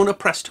up my own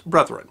oppressed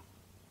brethren."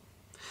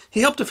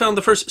 He helped to found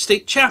the first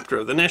state chapter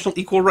of the National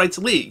Equal Rights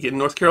League in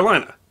North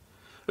Carolina.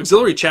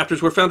 Auxiliary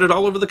chapters were founded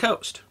all over the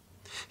coast.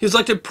 He was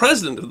elected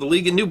president of the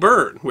league in New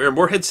Bern, where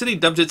Morehead City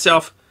dubbed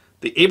itself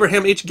the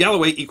Abraham H.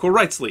 Galloway Equal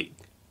Rights League.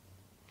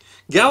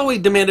 Galloway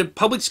demanded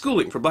public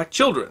schooling for black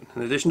children,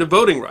 in addition to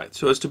voting rights,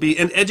 so as to be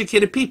an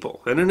educated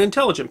people and an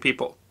intelligent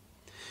people.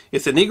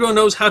 If the Negro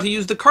knows how to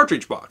use the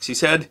cartridge box, he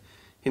said,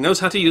 he knows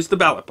how to use the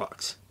ballot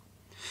box.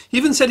 He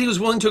even said he was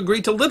willing to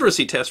agree to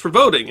literacy tests for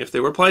voting if they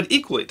were applied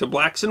equally to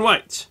blacks and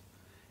whites.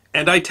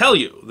 "And I tell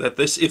you that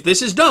if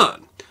this is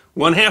done,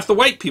 1/2 the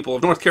white people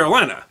of North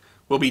Carolina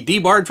will be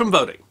debarred from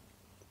voting."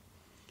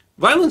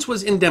 Violence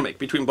was endemic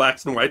between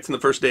blacks and whites in the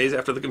first days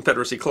after the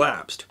Confederacy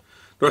collapsed.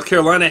 North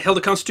Carolina held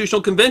a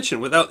constitutional convention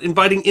without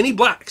inviting any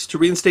blacks to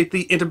reinstate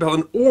the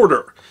antebellum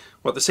order,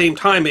 while at the same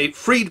time a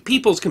Freed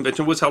People's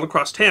Convention was held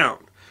across town,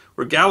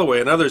 where Galloway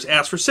and others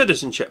asked for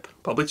citizenship,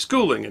 public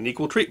schooling, and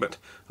equal treatment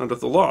under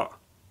the law.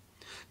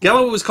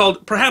 Galloway was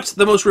called perhaps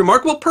the most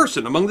remarkable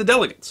person among the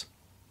delegates.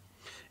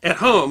 At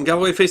home,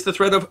 Galloway faced the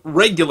threat of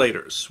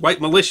regulators,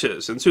 white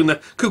militias, and soon the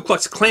Ku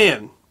Klux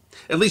Klan.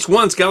 At least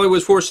once, Galloway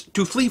was forced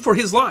to flee for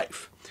his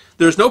life.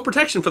 "There is no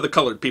protection for the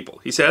colored people,"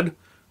 he said.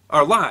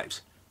 "Our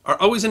lives are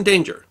always in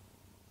danger."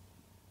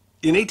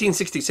 In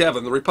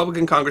 1867, the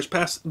Republican Congress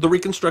passed the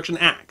Reconstruction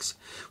Acts,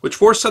 which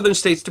forced Southern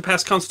states to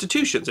pass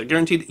constitutions that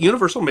guaranteed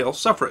universal male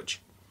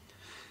suffrage.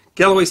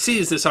 Galloway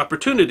seized this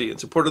opportunity and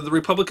supported the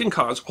Republican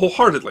cause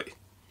wholeheartedly.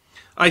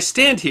 "I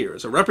stand here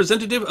as a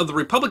representative of the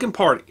Republican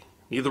Party,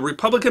 neither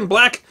Republican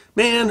black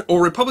man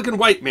or Republican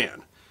white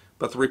man,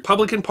 but the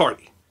Republican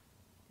Party."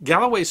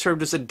 Galloway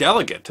served as a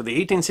delegate to the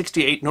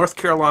 1868 North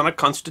Carolina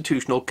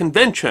Constitutional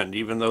Convention,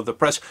 even though the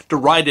press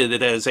derided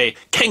it as a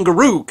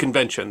kangaroo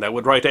convention that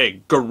would write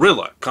a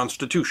guerrilla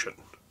constitution.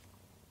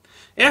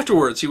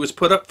 Afterwards, he was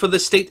put up for the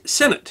state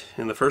senate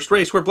in the first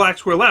race where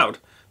blacks were allowed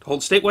to hold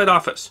statewide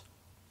office.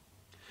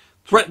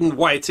 threatened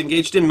whites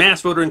engaged in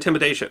mass voter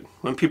intimidation,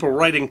 when people were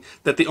writing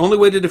that the only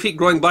way to defeat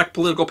growing black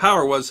political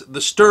power was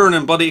the stern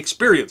and bloody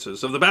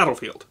experiences of the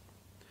battlefield.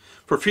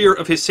 For fear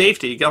of his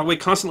safety, Galloway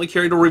constantly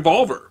carried a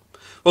revolver.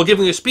 While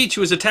giving a speech, he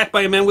was attacked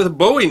by a man with a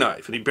Bowie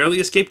knife, and he barely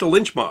escaped a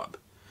lynch mob.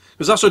 He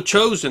was also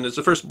chosen as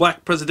the first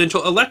black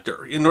presidential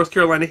elector in North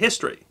Carolina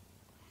history.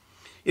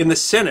 In the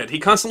Senate, he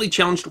constantly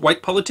challenged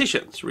white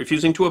politicians,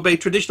 refusing to obey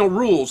traditional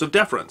rules of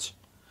deference.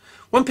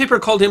 One paper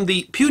called him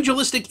the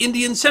pugilistic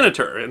Indian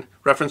senator, in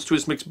reference to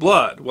his mixed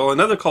blood, while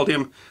another called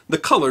him the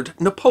colored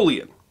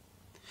Napoleon.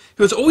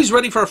 He was always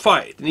ready for a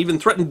fight, and even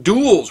threatened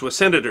duels with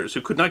senators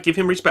who could not give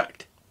him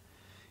respect.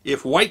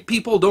 If white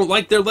people don't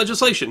like their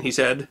legislation, he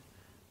said,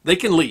 they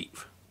can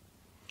leave.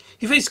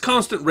 He faced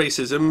constant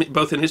racism,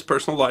 both in his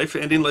personal life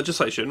and in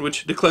legislation,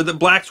 which declared that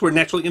blacks were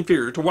naturally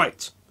inferior to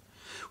whites.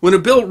 When a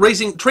bill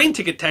raising train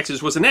ticket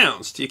taxes was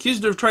announced, he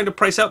accused it of trying to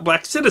price out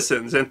black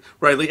citizens, and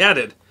Riley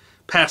added,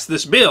 pass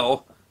this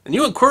bill, and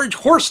you encourage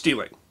horse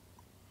stealing.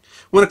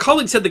 When a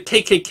colleague said the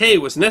KKK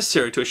was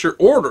necessary to assure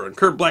order and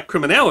curb black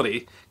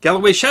criminality,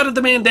 Galloway shouted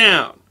the man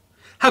down.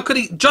 How could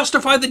he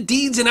justify the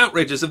deeds and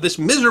outrages of this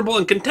miserable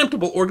and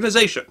contemptible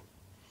organization?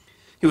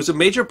 He was a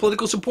major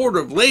political supporter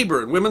of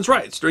labor and women's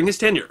rights during his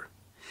tenure.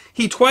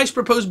 He twice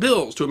proposed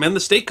bills to amend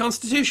the state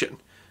constitution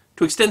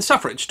to extend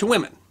suffrage to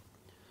women.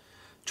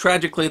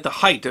 Tragically, at the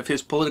height of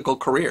his political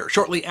career,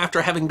 shortly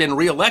after having been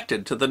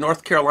re-elected to the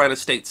North Carolina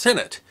State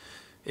Senate,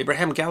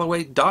 Abraham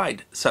Galloway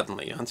died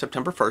suddenly on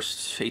September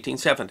 1st,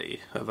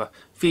 1870, of a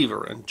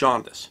fever and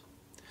jaundice.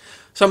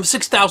 Some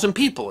 6,000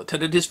 people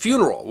attended his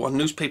funeral. One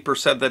newspaper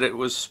said that it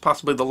was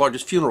possibly the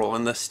largest funeral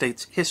in the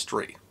state's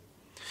history.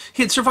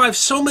 He had survived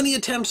so many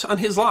attempts on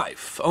his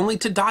life, only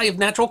to die of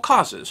natural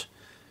causes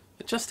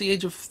at just the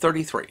age of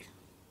 33.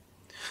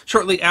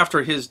 Shortly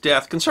after his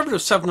death,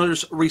 conservative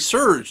Southerners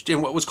resurged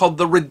in what was called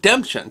the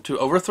Redemption to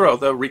overthrow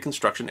the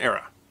Reconstruction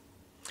era.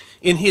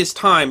 In his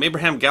time,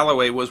 Abraham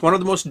Galloway was one of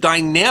the most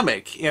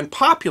dynamic and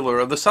popular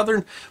of the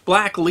Southern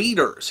black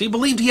leaders. He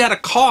believed he had a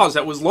cause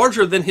that was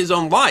larger than his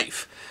own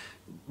life,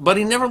 but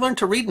he never learned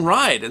to read and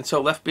write, and so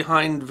left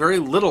behind very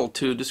little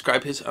to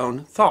describe his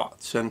own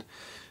thoughts. And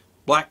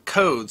black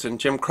codes and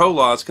Jim Crow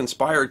laws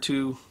conspired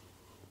to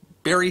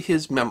bury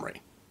his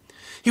memory.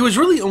 He was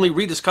really only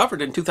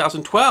rediscovered in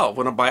 2012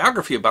 when a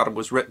biography about him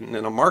was written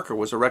and a marker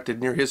was erected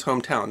near his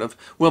hometown of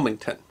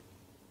Wilmington.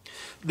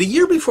 The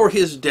year before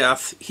his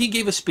death, he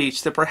gave a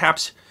speech that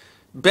perhaps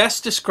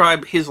best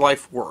described his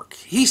life work.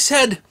 He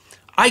said,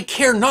 I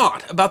care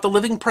not about the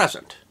living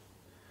present,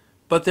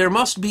 but there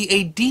must be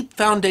a deep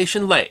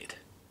foundation laid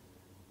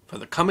for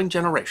the coming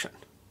generation.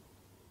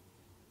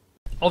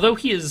 Although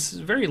he is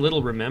very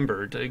little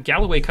remembered,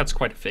 Galloway cuts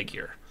quite a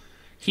figure.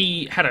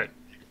 He had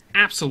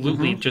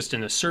absolutely just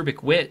an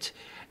acerbic wit,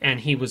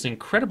 and he was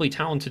incredibly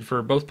talented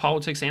for both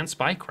politics and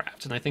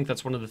spycraft. And I think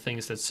that's one of the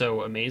things that's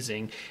so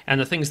amazing, and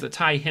the things that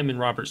tie him and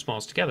Robert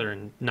Smalls together,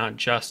 and not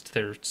just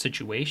their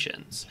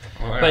situations.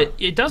 Oh, yeah. But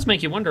it does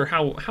make you wonder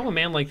how a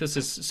man like this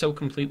is so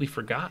completely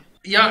forgotten.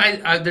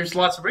 Yeah, there's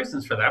lots of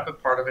reasons for that,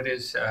 but part of it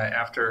is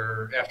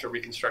after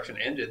Reconstruction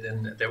ended,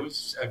 then there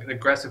was an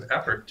aggressive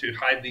effort to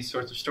hide these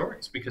sorts of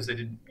stories because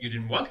you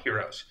didn't want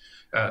heroes,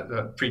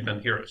 the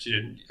freedmen heroes. You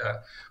didn't.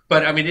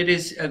 But I mean, it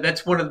is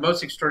that's one of the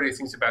most extraordinary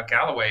things about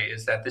Galloway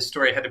is that this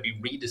story had to be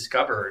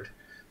rediscovered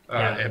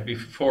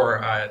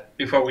before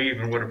we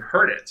even would have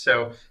heard it.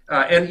 So,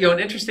 and an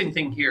interesting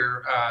thing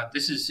here.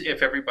 This is,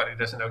 if everybody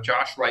doesn't know,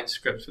 Josh writes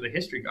scripts for the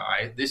History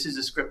Guy. This is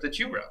a script that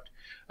you wrote.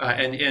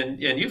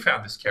 And you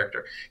found this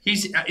character.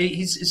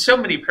 He's so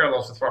many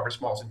parallels with Robert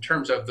Smalls in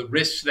terms of the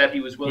risks that he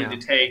was willing to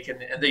take,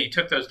 and that he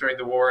took those during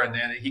the war, and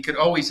he could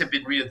always have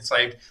been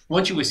re-enslaved.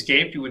 Once you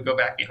escaped, you would go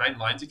back behind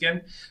lines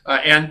again.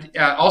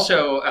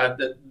 Also,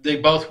 they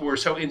both were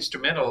so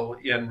instrumental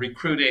in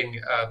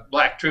recruiting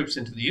black troops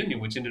into the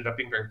Union, which ended up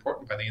being very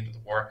important by the end of the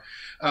war.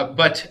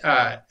 But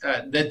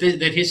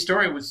that his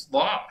story was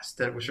lost,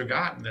 that it was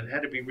forgotten, that it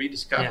had to be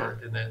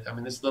rediscovered, and that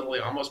this literally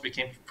almost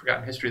became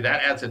forgotten history.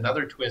 That adds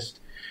another twist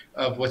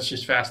of what's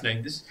just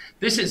fascinating.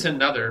 This is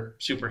another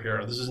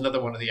superhero. This is another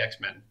one of the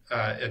X-Men.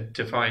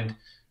 To find,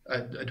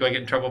 do I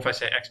get in trouble if I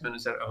say X-Men?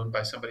 Is that owned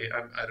by somebody?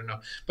 I don't know.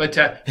 But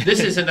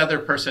this is another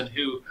person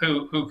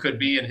who could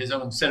be in his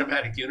own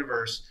cinematic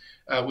universe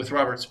with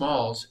Robert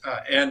Smalls,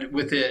 and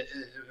with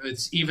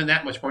it's even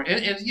that much more.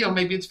 And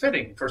maybe it's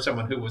fitting for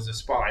someone who was a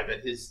spy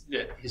that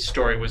his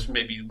story was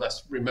maybe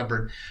less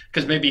remembered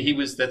because maybe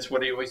that's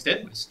what he always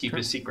did, was keep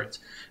his secrets.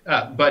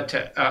 But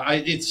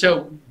it's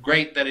so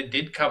great that it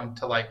did come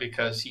to light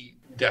because he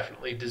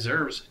definitely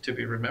deserves to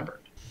be remembered.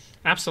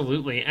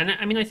 Absolutely.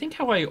 And I think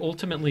how I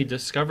ultimately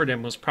discovered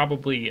him was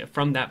probably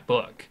from that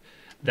book,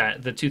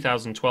 that the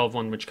 2012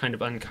 one, which kind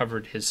of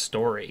uncovered his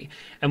story.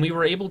 And we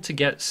were able to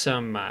get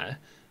some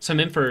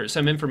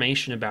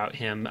information about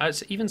him,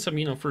 even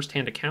some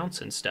firsthand accounts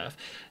and stuff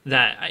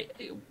that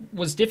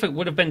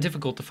would have been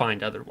difficult to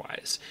find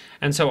otherwise.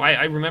 And so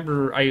I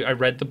remember I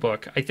read the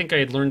book. I think I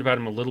had learned about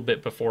him a little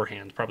bit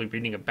beforehand, probably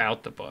reading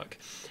about the book.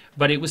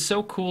 But it was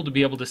so cool to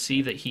be able to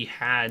see that he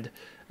had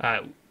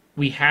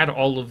we had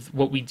all of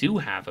what we do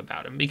have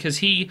about him, because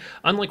he,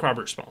 unlike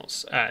Robert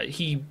Smalls,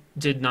 he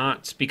did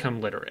not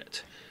become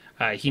literate.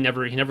 He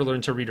never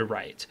learned to read or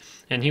write,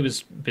 and he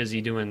was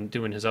busy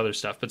doing his other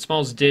stuff. But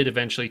Smalls did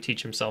eventually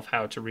teach himself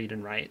how to read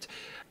and write.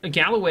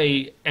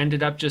 Galloway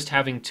ended up just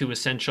having to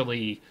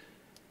essentially,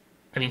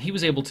 I mean, he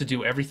was able to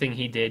do everything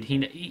he did,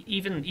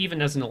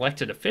 even as an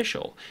elected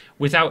official,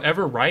 without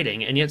ever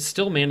writing, and yet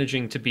still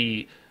managing to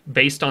be,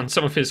 based on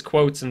some of his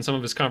quotes and some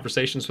of his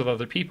conversations with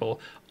other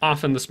people,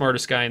 often the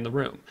smartest guy in the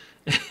room.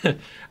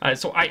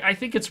 So I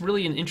think it's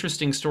really an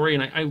interesting story,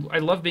 and I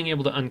love being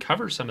able to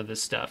uncover some of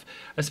this stuff,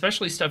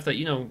 especially stuff that,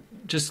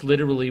 just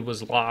literally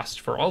was lost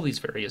for all these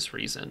various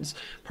reasons,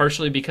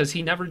 partially because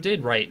he never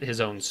did write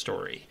his own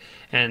story.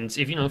 And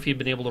if he'd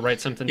been able to write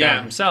something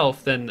down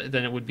himself, then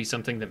it would be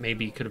something that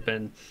maybe could have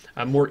been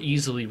more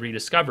easily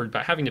rediscovered.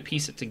 But having to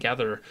piece it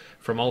together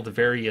from all the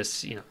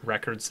various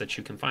records that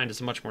you can find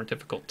is a much more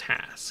difficult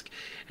task,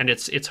 and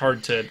it's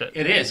hard to.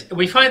 It is.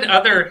 We find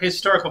other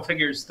historical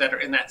figures that are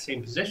in that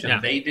same position. Yeah.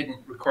 They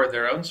didn't record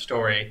their own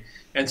story,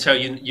 and so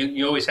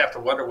you always have to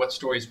wonder what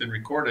story's been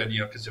recorded.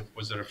 Because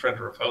was it a friend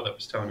or a foe that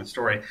was telling the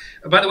story?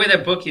 By the way,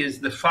 that book is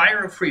 "The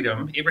Fire of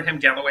Freedom: Abraham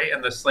Galloway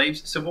and the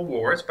Slaves' Civil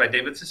Wars" by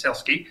David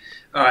Soselsky.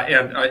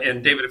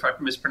 And David, if I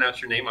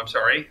mispronounce your name, I'm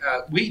sorry.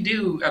 We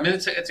do. I mean,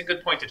 it's a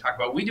good point to talk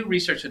about. We do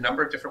research a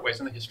number of different ways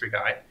in the History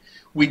Guide.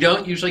 We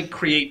don't usually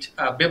create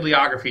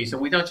bibliographies,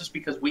 and we don't just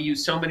because we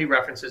use so many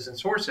references and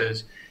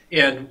sources.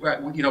 And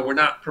we're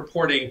not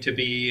purporting to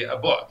be a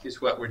book,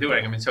 is what we're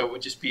doing. I mean, so it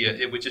would just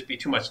be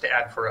too much to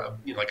add for a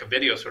like a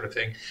video sort of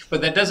thing.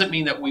 But that doesn't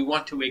mean that we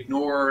want to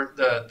ignore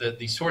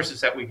the sources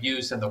that we've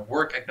used and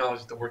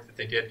acknowledge the work that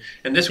they did.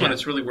 And this one,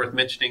 it's really worth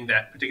mentioning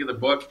that particular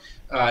book.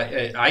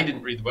 I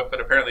didn't read the book,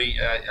 but apparently,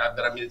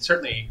 but I mean, it's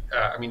certainly.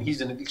 I mean,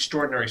 he's an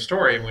extraordinary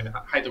story, and we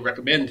highly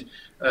recommend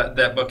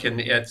that book.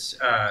 And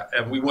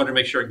and we want to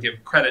make sure and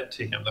give credit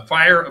to him. The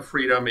Fire of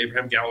Freedom: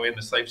 Abraham Galloway and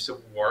the Slaves'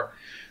 Civil War.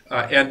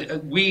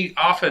 And we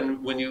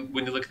often, when you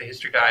look at the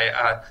History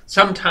Guy,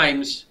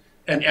 sometimes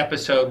an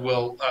episode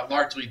will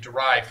largely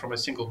derive from a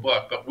single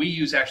book, but we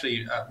use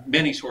actually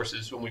many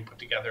sources when we put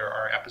together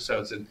our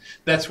episodes, and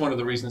that's one of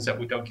the reasons that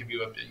we don't give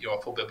you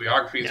a full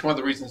bibliography. It's one of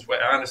the reasons why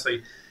I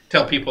honestly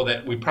tell people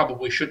that we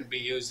probably shouldn't be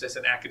used as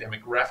an academic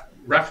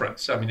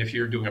reference. I mean, if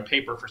you're doing a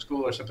paper for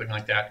school or something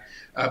like that,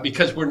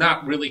 because we're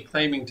not really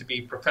claiming to be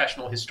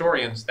professional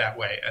historians that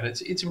way. And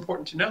it's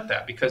important to note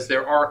that, because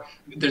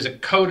there's a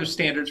code of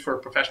standards for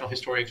professional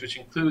historians, which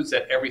includes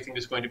that everything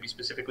is going to be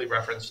specifically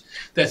referenced.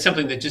 That's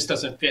something that just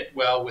doesn't fit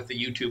well with the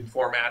YouTube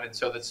format, and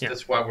so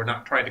that's why we're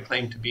not trying to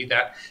claim to be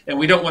that. And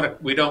we don't want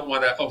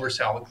to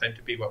oversell and claim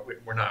to be what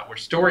we're not. We're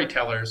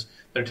storytellers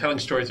that are telling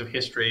stories of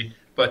history.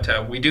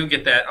 But we do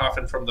get that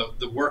often from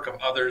the work of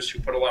others who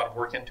put a lot of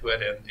work into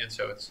it, and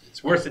so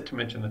it's worth it to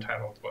mention the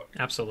title of the book.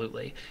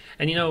 Absolutely.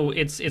 And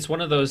it's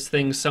one of those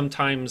things,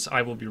 sometimes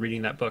I will be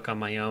reading that book on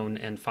my own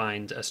and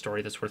find a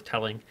story that's worth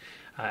telling.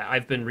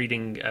 I've been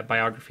reading a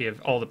biography of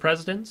all the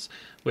presidents,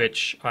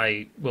 which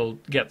I will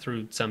get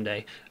through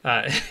someday.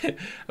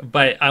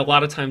 But a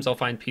lot of times I'll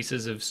find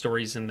pieces of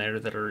stories in there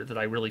that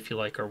I really feel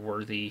like are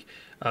worthy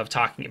of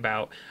talking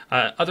about.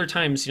 Other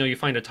times, you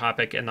find a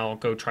topic and I'll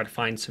go try to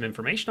find some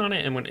information on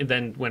it.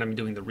 And when I'm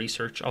doing the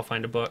research, I'll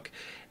find a book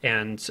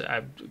and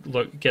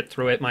get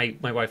through it. My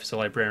wife is a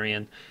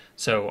librarian,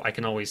 so I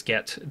can always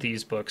get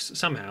these books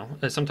somehow.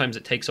 Sometimes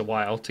it takes a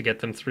while to get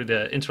them through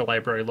the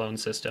interlibrary loan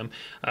system,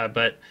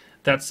 but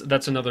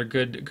that's another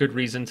good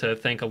reason to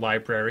thank a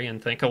library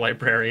and thank a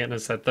librarian,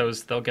 is that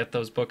they'll get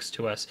those books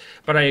to us.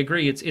 But I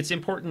agree, it's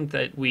important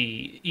that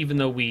even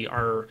though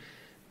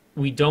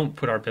we don't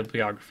put our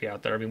bibliography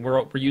out there. I mean,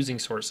 we're using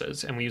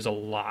sources, and we use a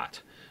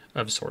lot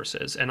of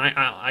sources. And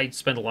I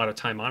spend a lot of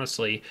time,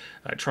 honestly,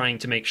 trying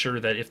to make sure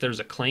that if there's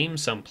a claim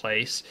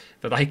someplace,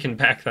 that I can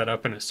back that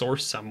up in a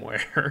source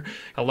somewhere.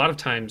 A lot of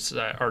times,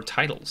 our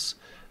titles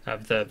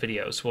of the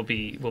videos will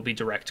be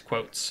direct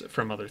quotes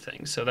from other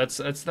things. So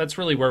that's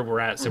really where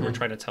we're at. So we're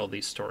trying to tell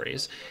these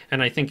stories,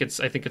 and I think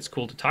it's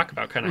cool to talk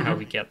about kind of how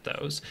we get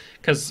those,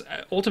 because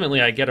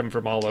ultimately I get them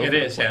from all over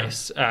the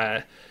place.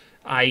 Yeah.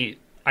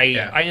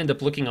 I end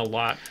up looking a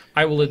lot.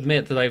 I will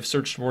admit that I've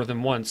searched more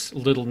than once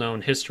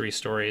little-known history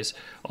stories,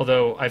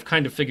 although I've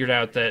kind of figured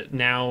out that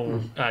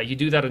now you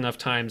do that enough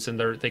times, and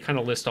they kind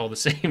of list all the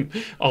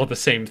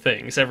same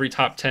things. Every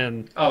top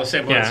 10. Oh, the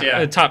same ones,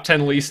 yeah. Top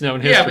 10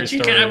 least-known history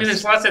stories. I mean,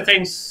 there's lots of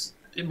things,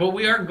 but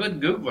we are good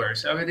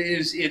Googlers. I mean,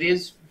 it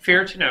is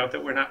fair to note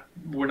that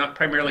we're not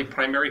primarily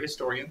primary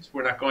historians.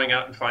 We're not going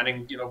out and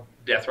finding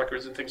death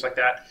records and things like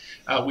that.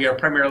 We are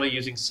primarily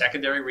using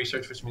secondary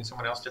research, which means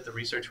someone else did the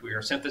research. We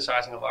are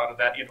synthesizing a lot of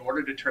that in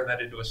order to turn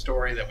that into a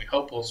story that we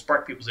hope will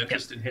spark people's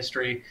interest in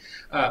history.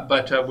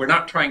 But we're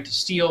not trying to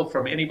steal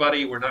from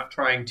anybody. We're not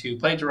trying to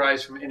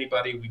plagiarize from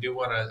anybody. We do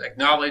want to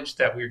acknowledge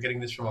that we're getting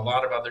this from a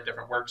lot of other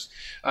different works.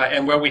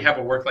 And where we have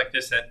a work like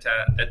this that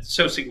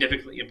so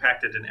significantly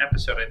impacted an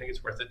episode, I think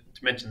it's worth it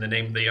to mention the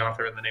name of the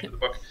author and the name of the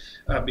book,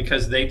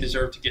 because they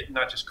deserve to get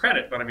not just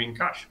credit, but I mean,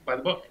 gosh, buy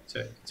the book.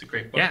 It's a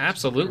great book. Yeah,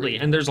 absolutely.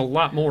 and there's a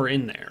lot more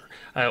in there.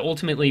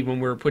 Ultimately, when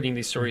we're putting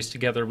these stories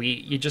together,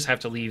 you just have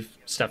to leave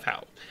stuff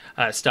out.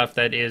 Stuff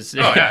that is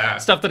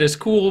stuff that is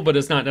cool, but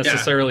is not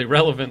necessarily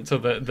relevant to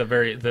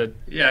the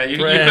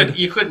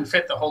you couldn't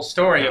fit the whole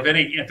story of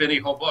any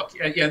whole book,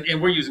 and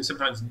we're using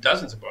sometimes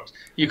dozens of books.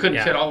 You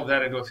couldn't fit all of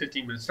that into a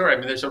 15-minute story. I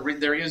mean, there's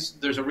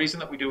a reason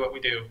that we do what we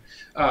do,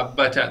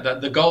 but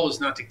the goal is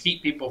not to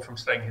keep people from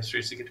studying history;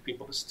 it's to get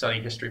people to study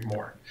history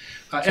more.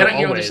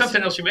 There's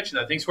something else you mentioned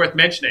that I think is worth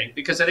mentioning,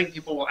 because I think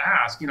people will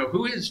ask,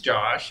 who is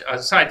Josh?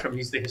 Aside from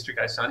he's the history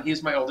guy's son,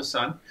 he's my oldest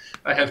son.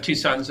 I have 2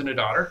 sons and a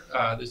daughter.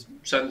 The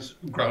son's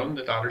grown,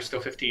 the daughter's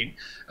still 15.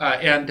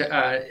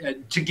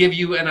 To give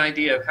you an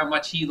idea of how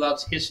much he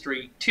loves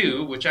history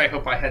too, which I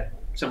hope I had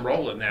some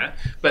role in that,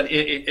 but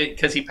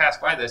because he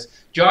passed by this,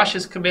 Josh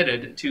is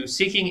committed to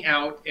seeking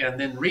out and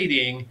then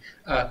reading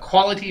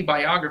quality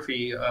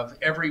biography of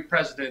every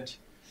president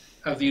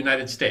of the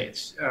United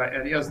States,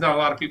 and there's not a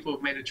lot of people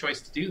who've made a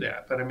choice to do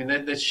that. But I mean,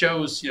 that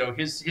shows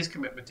his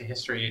commitment to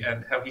history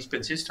and how he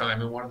spends his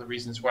time, and one of the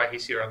reasons why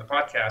he's here on the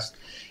podcast,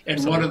 and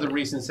Absolutely. One of the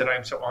reasons that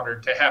I'm so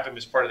honored to have him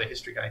as part of the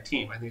History Guy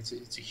team. I think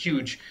it's a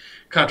huge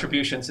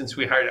contribution since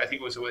we hired. I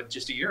think it was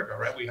just a year ago,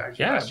 right? We hired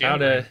you last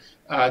January,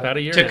 about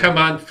a year to now. Come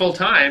on full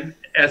time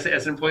as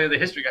an employee of the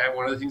History Guy.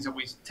 One of the things that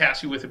we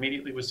tasked you with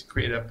immediately was to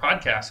create a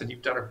podcast, and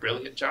you've done a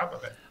brilliant job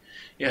of it.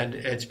 And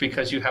it's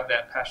because you have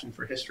that passion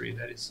for history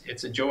that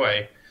it's a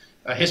joy.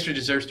 History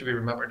deserves to be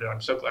remembered, and I'm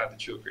so glad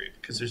that you agreed,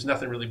 because there's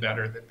nothing really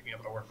better than being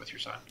able to work with your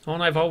son. Well,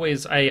 and I've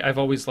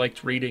always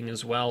liked reading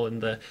as well,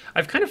 and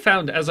I've kind of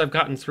found as I've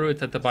gotten through it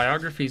that the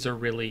biographies are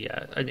really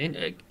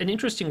an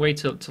interesting way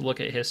to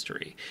look at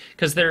history,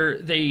 because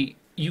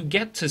you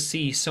get to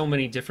see so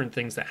many different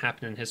things that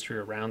happen in history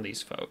around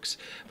these folks,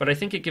 but I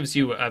think it gives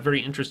you a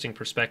very interesting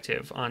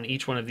perspective on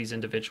each one of these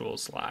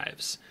individuals'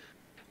 lives.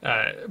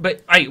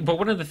 But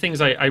one of the things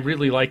I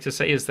really like to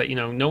say is that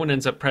no one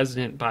ends up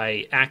president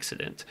by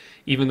accident,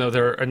 even though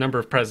there are a number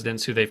of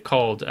presidents who they've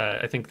called.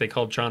 I think they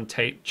called John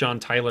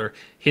Tyler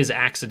his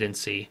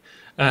accidency.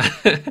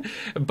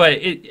 But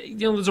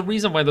there's a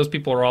reason why those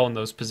people are all in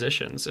those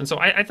positions, and so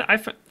I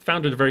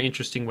found it a very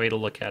interesting way to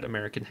look at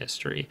American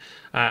history.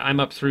 I'm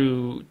up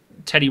through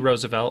Teddy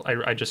Roosevelt.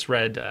 I just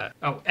read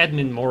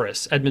Edmund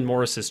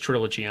Morris's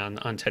trilogy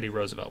on Teddy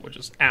Roosevelt, which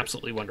is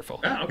absolutely wonderful.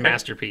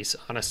 Masterpiece,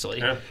 honestly.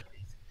 Yeah.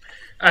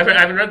 I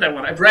haven't read that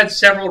one. I've read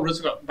several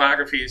Roosevelt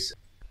biographies.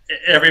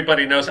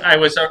 Everybody knows I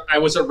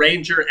was a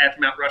ranger at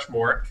Mount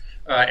Rushmore,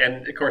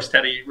 and of course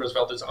Teddy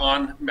Roosevelt is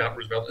on Mount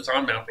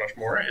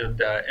Rushmore,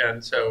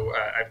 and so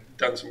I've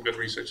done some good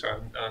research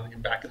on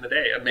him back in the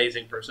day.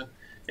 Amazing person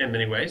in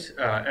many ways,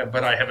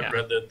 but I haven't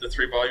read the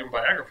 3-volume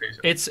biographies.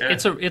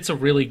 It's a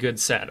really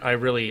good set. I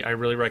really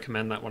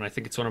recommend that one. I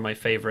think it's one of my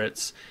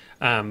favorites.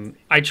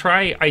 I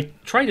try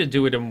to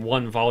do it in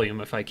 1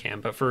 volume if I can,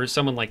 but for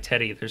someone like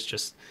Teddy,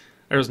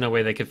 there's no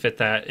way they could fit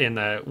that in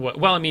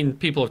well, I mean,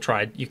 people have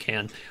tried. You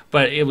can.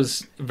 But it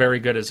was very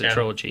good as a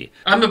trilogy.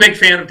 I'm a big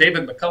fan of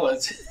David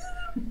McCullough's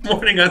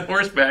Morning on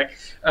Horseback.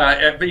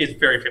 But he's a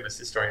very famous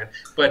historian.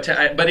 But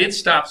it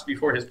stops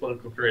before his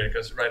political career. It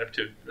goes right up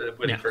to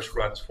when he first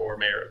runs for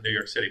mayor of New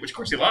York City, which, of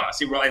course, he lost.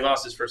 He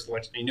lost his first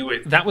election. He knew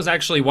it. That was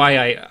actually why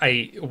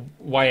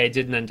I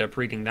didn't end up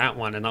reading that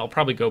one, and I'll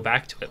probably go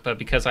back to it. But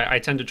because I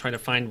tend to try to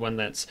find one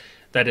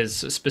that is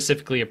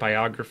specifically a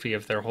biography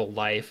of their whole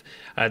life.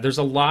 There's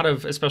a lot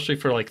of, especially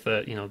for like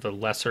the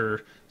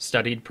lesser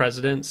studied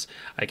presidents,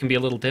 it can be a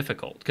little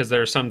difficult because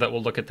there are some that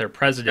will look at their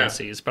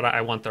presidencies, but I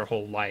want their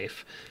whole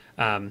life.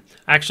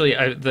 Actually,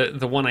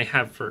 the one I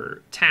have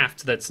for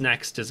Taft that's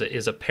next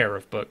is a pair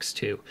of books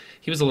too.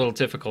 He was a little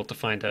difficult to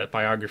find a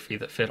biography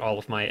that fit all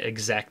of my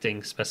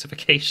exacting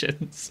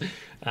specifications.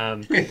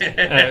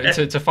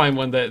 To find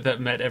one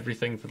that met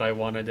everything that I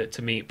wanted it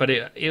to meet. But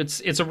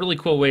it's a really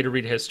cool way to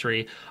read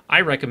history. I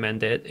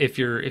recommend it if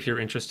you're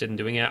interested in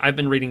doing it. I've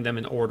been reading them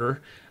in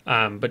order,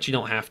 but you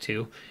don't have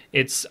to.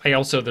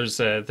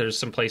 There's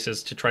some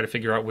places to try to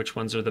figure out which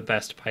ones are the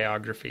best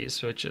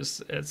biographies,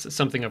 it's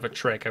something of a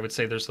trick. I would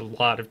say there's a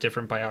lot of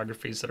different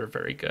biographies that are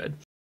very good.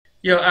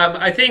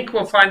 I think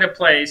we'll find a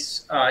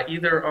place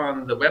either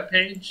on the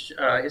webpage,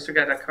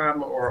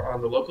 historyguy.com, or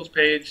on the locals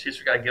page,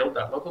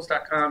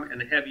 historyguideguild.locals.com,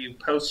 and have you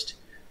post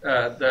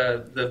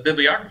the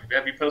bibliography.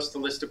 Have you post the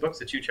list of books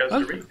that you chose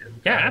to read?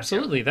 And,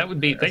 absolutely. That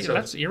would be.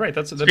 You're right.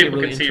 That'd be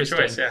really interesting. Your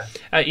choice,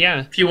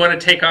 If you want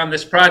to take on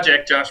this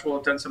project, Josh will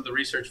have done some of the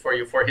research for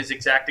you for his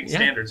exacting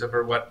standards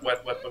over what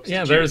books.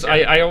 Yeah,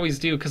 I always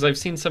do, because I've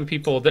seen some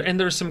people, and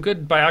there's some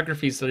good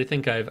biographies that I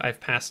think I've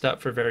passed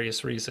up for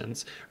various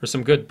reasons, or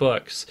some good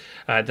books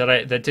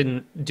that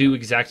didn't do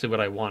exactly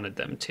what I wanted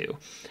them to,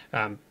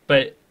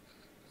 but.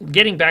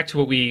 Getting back to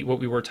what we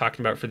were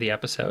talking about for the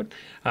episode,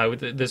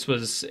 this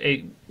was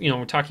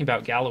we're talking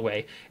about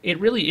Galloway. It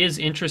really is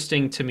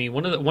interesting to me.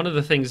 One of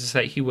the things is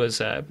that he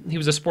was a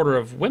supporter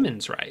of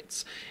women's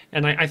rights,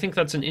 and I think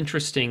that's an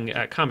interesting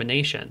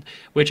combination.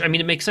 Which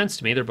it makes sense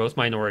to me. They're both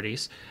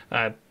minorities,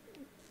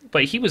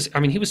 but he was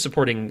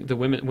supporting the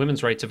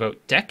women's right to vote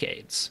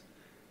decades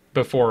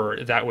before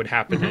that would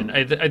happen.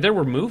 And there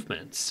were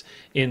movements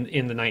in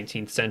the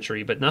 19th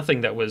century, but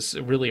nothing that was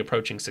really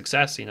approaching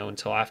success,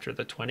 until after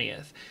the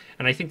 20th.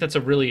 And I think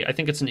I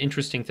think it's an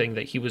interesting thing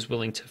that he was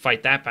willing to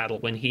fight that battle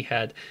when he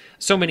had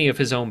so many of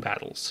his own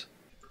battles.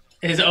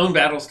 His own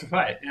battles to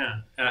fight,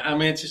 yeah. I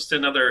mean, it's just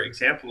another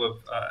example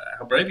of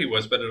how brave he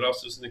was, but it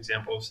also is an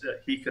example of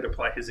he could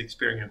apply his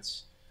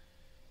experience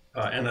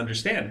and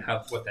understand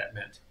what that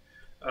meant.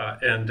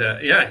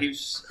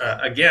 He's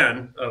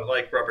again,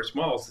 like Robert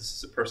Smalls, this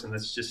is a person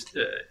that's just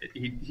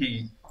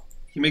he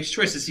makes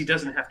choices he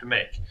doesn't have to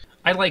make.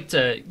 I liked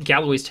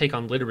Galloway's take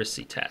on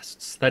literacy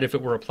tests, that if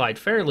it were applied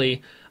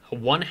fairly,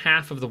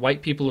 1/2 of the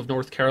white people of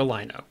North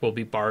Carolina will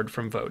be barred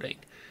from voting.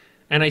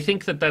 And I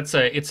think it's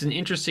an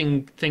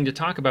interesting thing to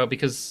talk about,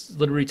 because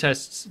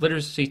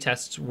literacy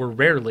tests were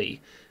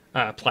rarely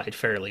applied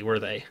fairly, were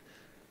they?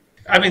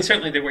 I mean,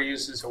 certainly they were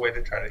used as a way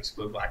to try to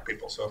exclude black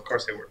people, so of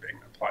course they were being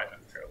applied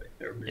unfairly.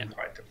 They were being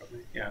applied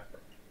differently, yeah.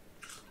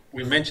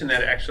 We mentioned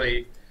that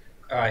actually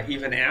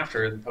even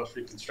after the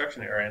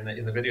post-Reconstruction era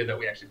in the video that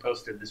we actually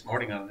posted this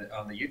morning on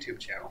the YouTube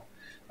channel.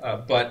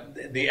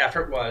 But the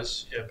effort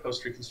was,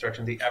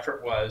 post-Reconstruction, the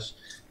effort was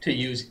to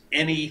use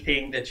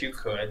anything that you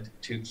could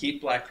to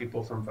keep black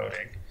people from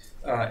voting.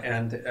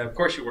 And of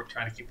course you weren't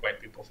trying to keep white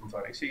people from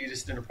voting, so you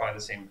just didn't apply the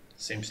same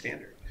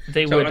standard.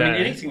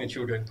 Anything that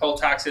you were doing, poll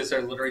taxes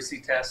or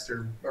literacy tests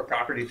or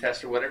property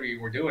tests or whatever you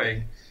were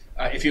doing,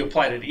 if you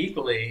applied it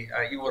equally,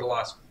 you would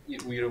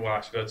have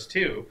lost votes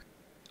too.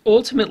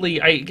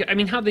 Ultimately, I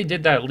mean, how they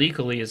did that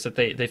legally is that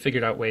they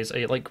figured out ways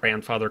like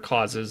grandfather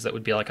clauses that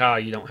would be like,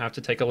 you don't have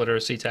to take a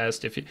literacy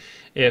test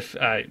if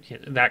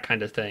that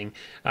kind of thing.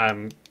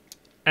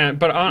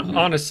 But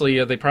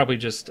honestly, they probably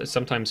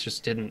sometimes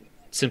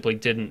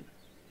didn't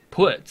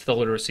put the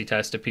literacy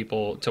test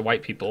to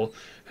white people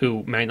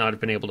who may not have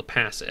been able to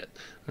pass it.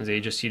 And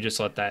you just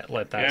let that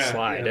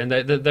slide. Yeah.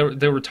 And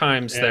there were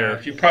times there.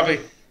 You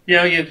probably.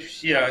 Yeah. You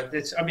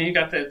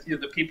got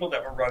the people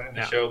that were running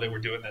the show. They were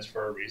doing this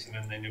for a reason,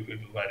 and they knew who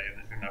to let in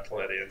and who not to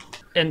let in.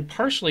 And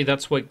partially,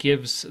 that's what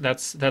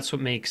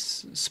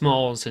makes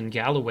Smalls and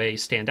Galloway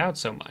stand out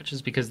so much,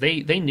 is because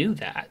they knew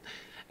that,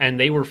 and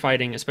they were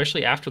fighting,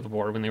 especially after the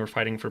war when they were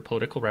fighting for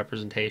political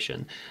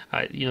representation.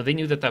 They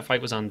knew that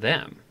fight was on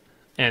them,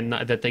 and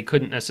that they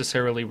couldn't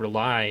necessarily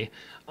rely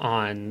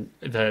on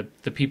the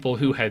people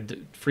who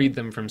had freed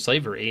them from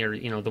slavery,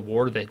 or the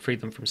war that had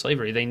freed them from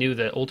slavery. They knew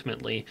that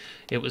ultimately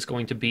it was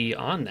going to be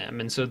on them,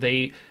 and so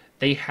they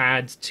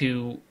had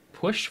to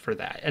push for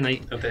that.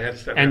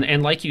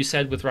 And like you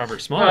said with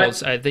Robert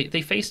Smalls,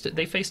 they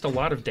faced a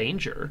lot of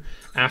danger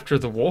after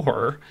the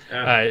war.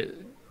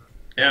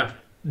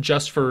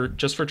 Just for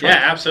trying.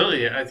 Yeah,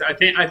 absolutely. I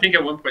think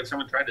at one point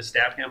someone tried to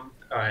stab him,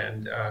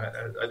 and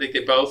I think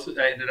they both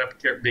ended up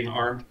being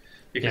armed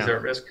because they're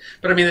at risk.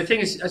 But I mean, the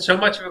thing is, so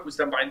much of it was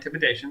done by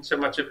intimidation. So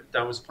much of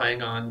it was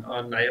playing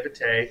on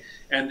naivete.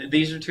 And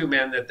these are two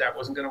men that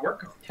wasn't going to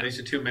work on. Yeah. These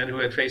are two men who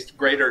had faced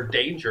greater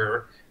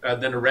danger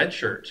than a red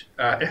shirt.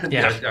 I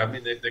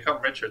mean, they call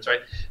them red shirts,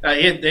 right?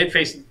 They had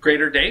faced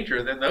greater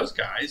danger than those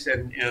guys,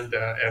 and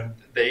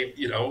they,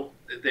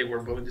 they were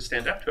willing to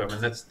stand up to him,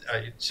 and that's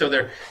so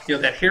there.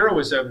 That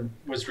heroism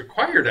was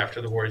required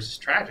after the war. It's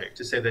tragic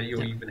to say that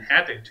you even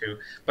had to,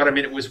 but I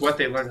mean, it was what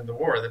they learned in the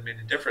war that made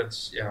a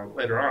difference,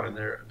 later on in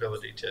their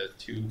ability to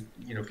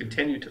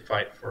continue to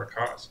fight for a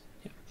cause.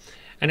 Yeah.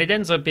 And it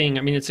ends up being,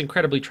 I mean, it's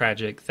incredibly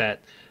tragic that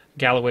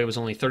Galloway was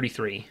only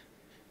 33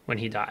 when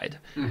he died,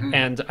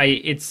 and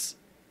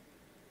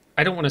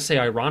I don't want to say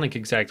ironic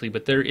exactly,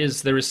 but there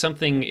is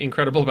something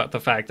incredible about the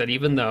fact that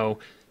even though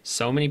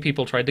so many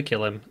people tried to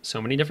kill him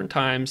so many different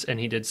times,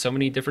 and he did so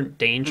many different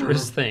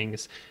dangerous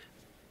things,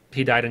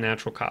 he died of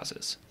natural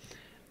causes.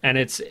 And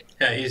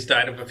he's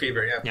died of a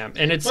fever.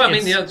 And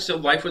so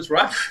life was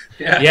rough.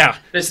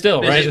 This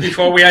right? is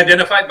before we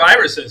identified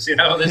viruses. There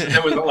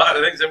was a lot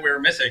of things that we were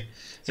missing.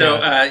 So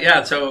I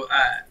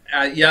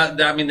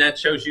mean, that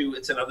shows you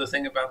it's another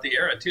thing about the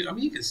era too. I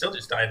mean, you can still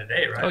just die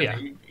today, right? Oh yeah,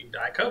 you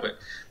die of COVID,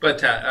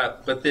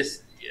 but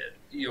this.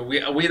 We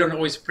don't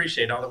always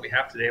appreciate all that we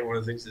have today. One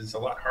of the things is it's a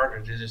lot harder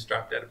to just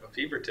drop dead of a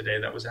fever today.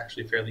 That was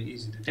actually fairly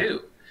easy to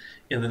do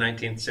in the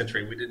 19th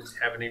century. We didn't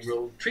have any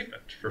real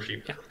treatment for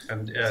fever.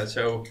 And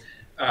so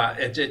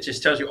it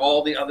just tells you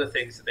all the other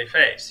things that they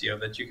face,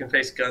 that you can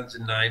face guns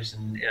and knives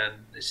and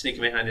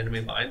sneaking behind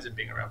enemy lines and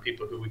being around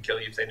people who would kill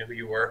you if they knew who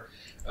you were.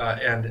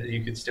 And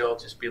you could still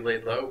just be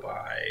laid low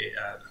by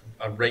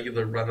a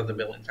regular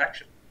run-of-the-mill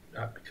infection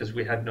because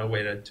we had no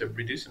way to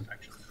reduce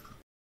infection.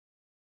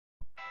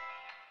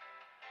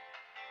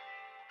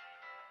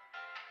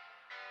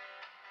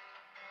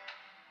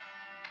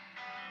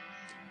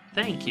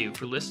 Thank you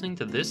for listening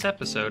to this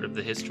episode of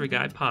the History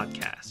Guy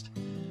podcast.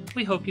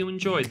 We hope you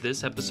enjoyed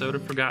this episode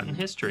of Forgotten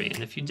History,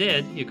 and if you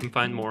did, you can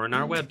find more on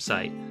our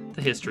website,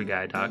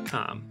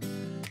 thehistoryguy.com.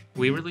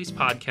 We release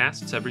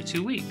podcasts every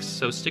 2 weeks,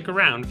 so stick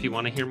around if you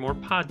want to hear more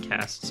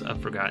podcasts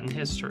of Forgotten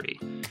History.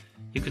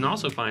 You can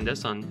also find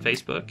us on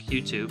Facebook,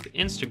 YouTube,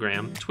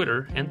 Instagram,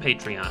 Twitter, and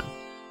Patreon.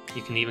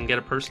 You can even get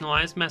a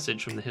personalized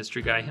message from the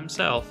History Guy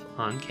himself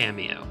on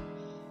Cameo.